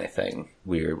to do anything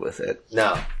weird with it.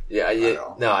 No.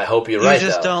 I hope you're right, You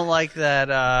just though. don't like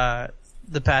that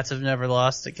the Pats have never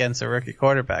lost against a rookie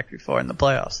quarterback before in the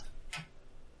playoffs.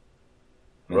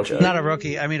 Rookie? Not a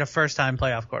rookie, I mean a first-time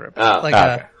playoff quarterback. Oh, like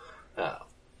okay.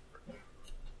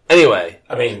 Anyway.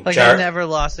 I mean, they never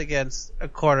lost against a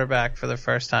quarterback for the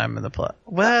first time in the play.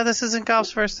 Well, this isn't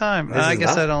Goff's first time. I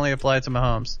guess that only applied to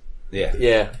Mahomes.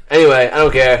 Yeah. Anyway, I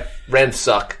don't care. Rams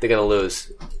suck. They're going to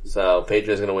lose. So,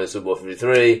 Patriots are going to win Super Bowl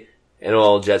 53, and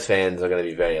all Jets fans are going to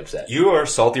be very upset. You are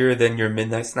saltier than your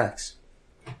midnight snacks.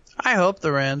 I hope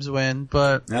the Rams win,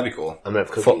 but That'd be cool. I'm going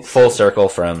to have cookies. Full circle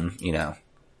from,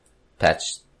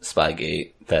 Patch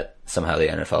Spygate that somehow the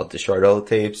NFL destroyed all the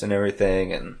tapes and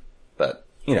everything, but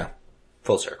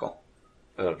full circle.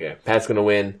 I don't care. Pat's going to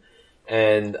win.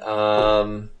 And,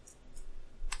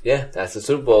 that's the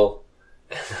Super Bowl.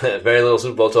 Very little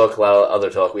Super Bowl talk, a lot of other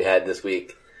talk we had this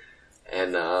week.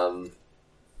 And, I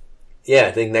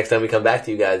think next time we come back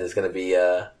to you guys, it's going to be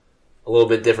a little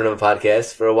bit different of a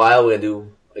podcast. For a while, we're going to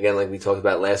do, again, like we talked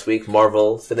about last week,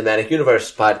 Marvel Cinematic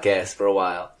Universe podcast for a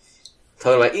while.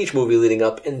 Talking about each movie leading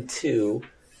up into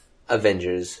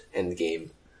Avengers Endgame.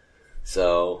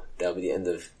 So, that'll be the end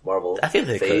of Marvel I think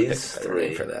they could Phase have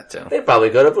 3. for that too. They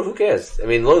probably could have, but who cares? I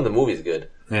mean, long as the movie's good.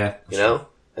 Yeah.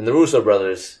 And the Russo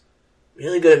brothers,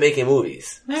 really good at making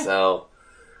movies. So,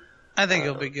 I think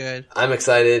it'll be good. I'm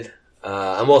excited.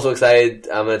 I'm also excited.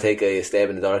 I'm going to take a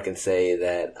stab in the dark and say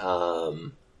that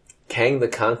Kang the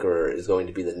Conqueror is going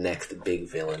to be the next big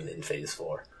villain in Phase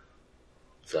 4.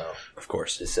 So, Of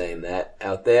course. just saying that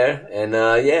out there. And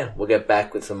we'll get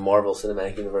back with some Marvel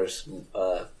Cinematic Universe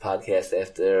podcast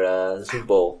after the Super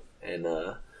Bowl. And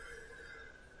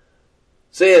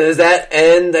there's that.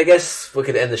 And I guess we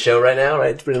could end the show right now,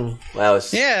 right? It's been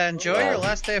Enjoy your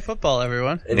last day of football,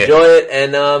 everyone. Enjoy it.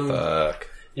 And Fuck.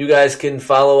 you guys can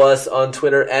follow us on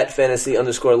Twitter at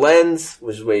fantasy_lens,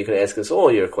 which is where you can ask us all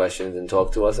your questions and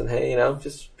talk to us. And hey,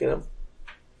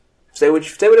 say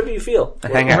whatever you feel.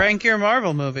 Hang out. Rank your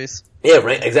Marvel movies. Yeah,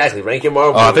 exactly. Rank your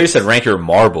Marvel Oh, I thought you movies. said rank your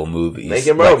Marvel movies. Rank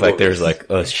your Marvel like there's movies. like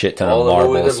a shit ton All of the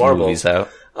movies Marvel that Marvel. movies out.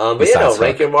 But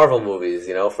rank your Marvel movies,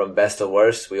 from best to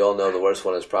worst. We all know the worst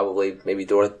one is probably maybe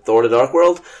Thor the Dark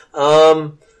World.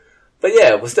 But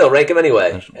we'll still rank them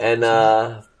anyway.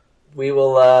 And, we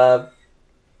will,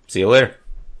 See you later.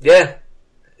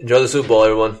 enjoy the Super Bowl,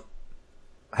 everyone.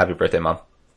 Happy birthday, Mom.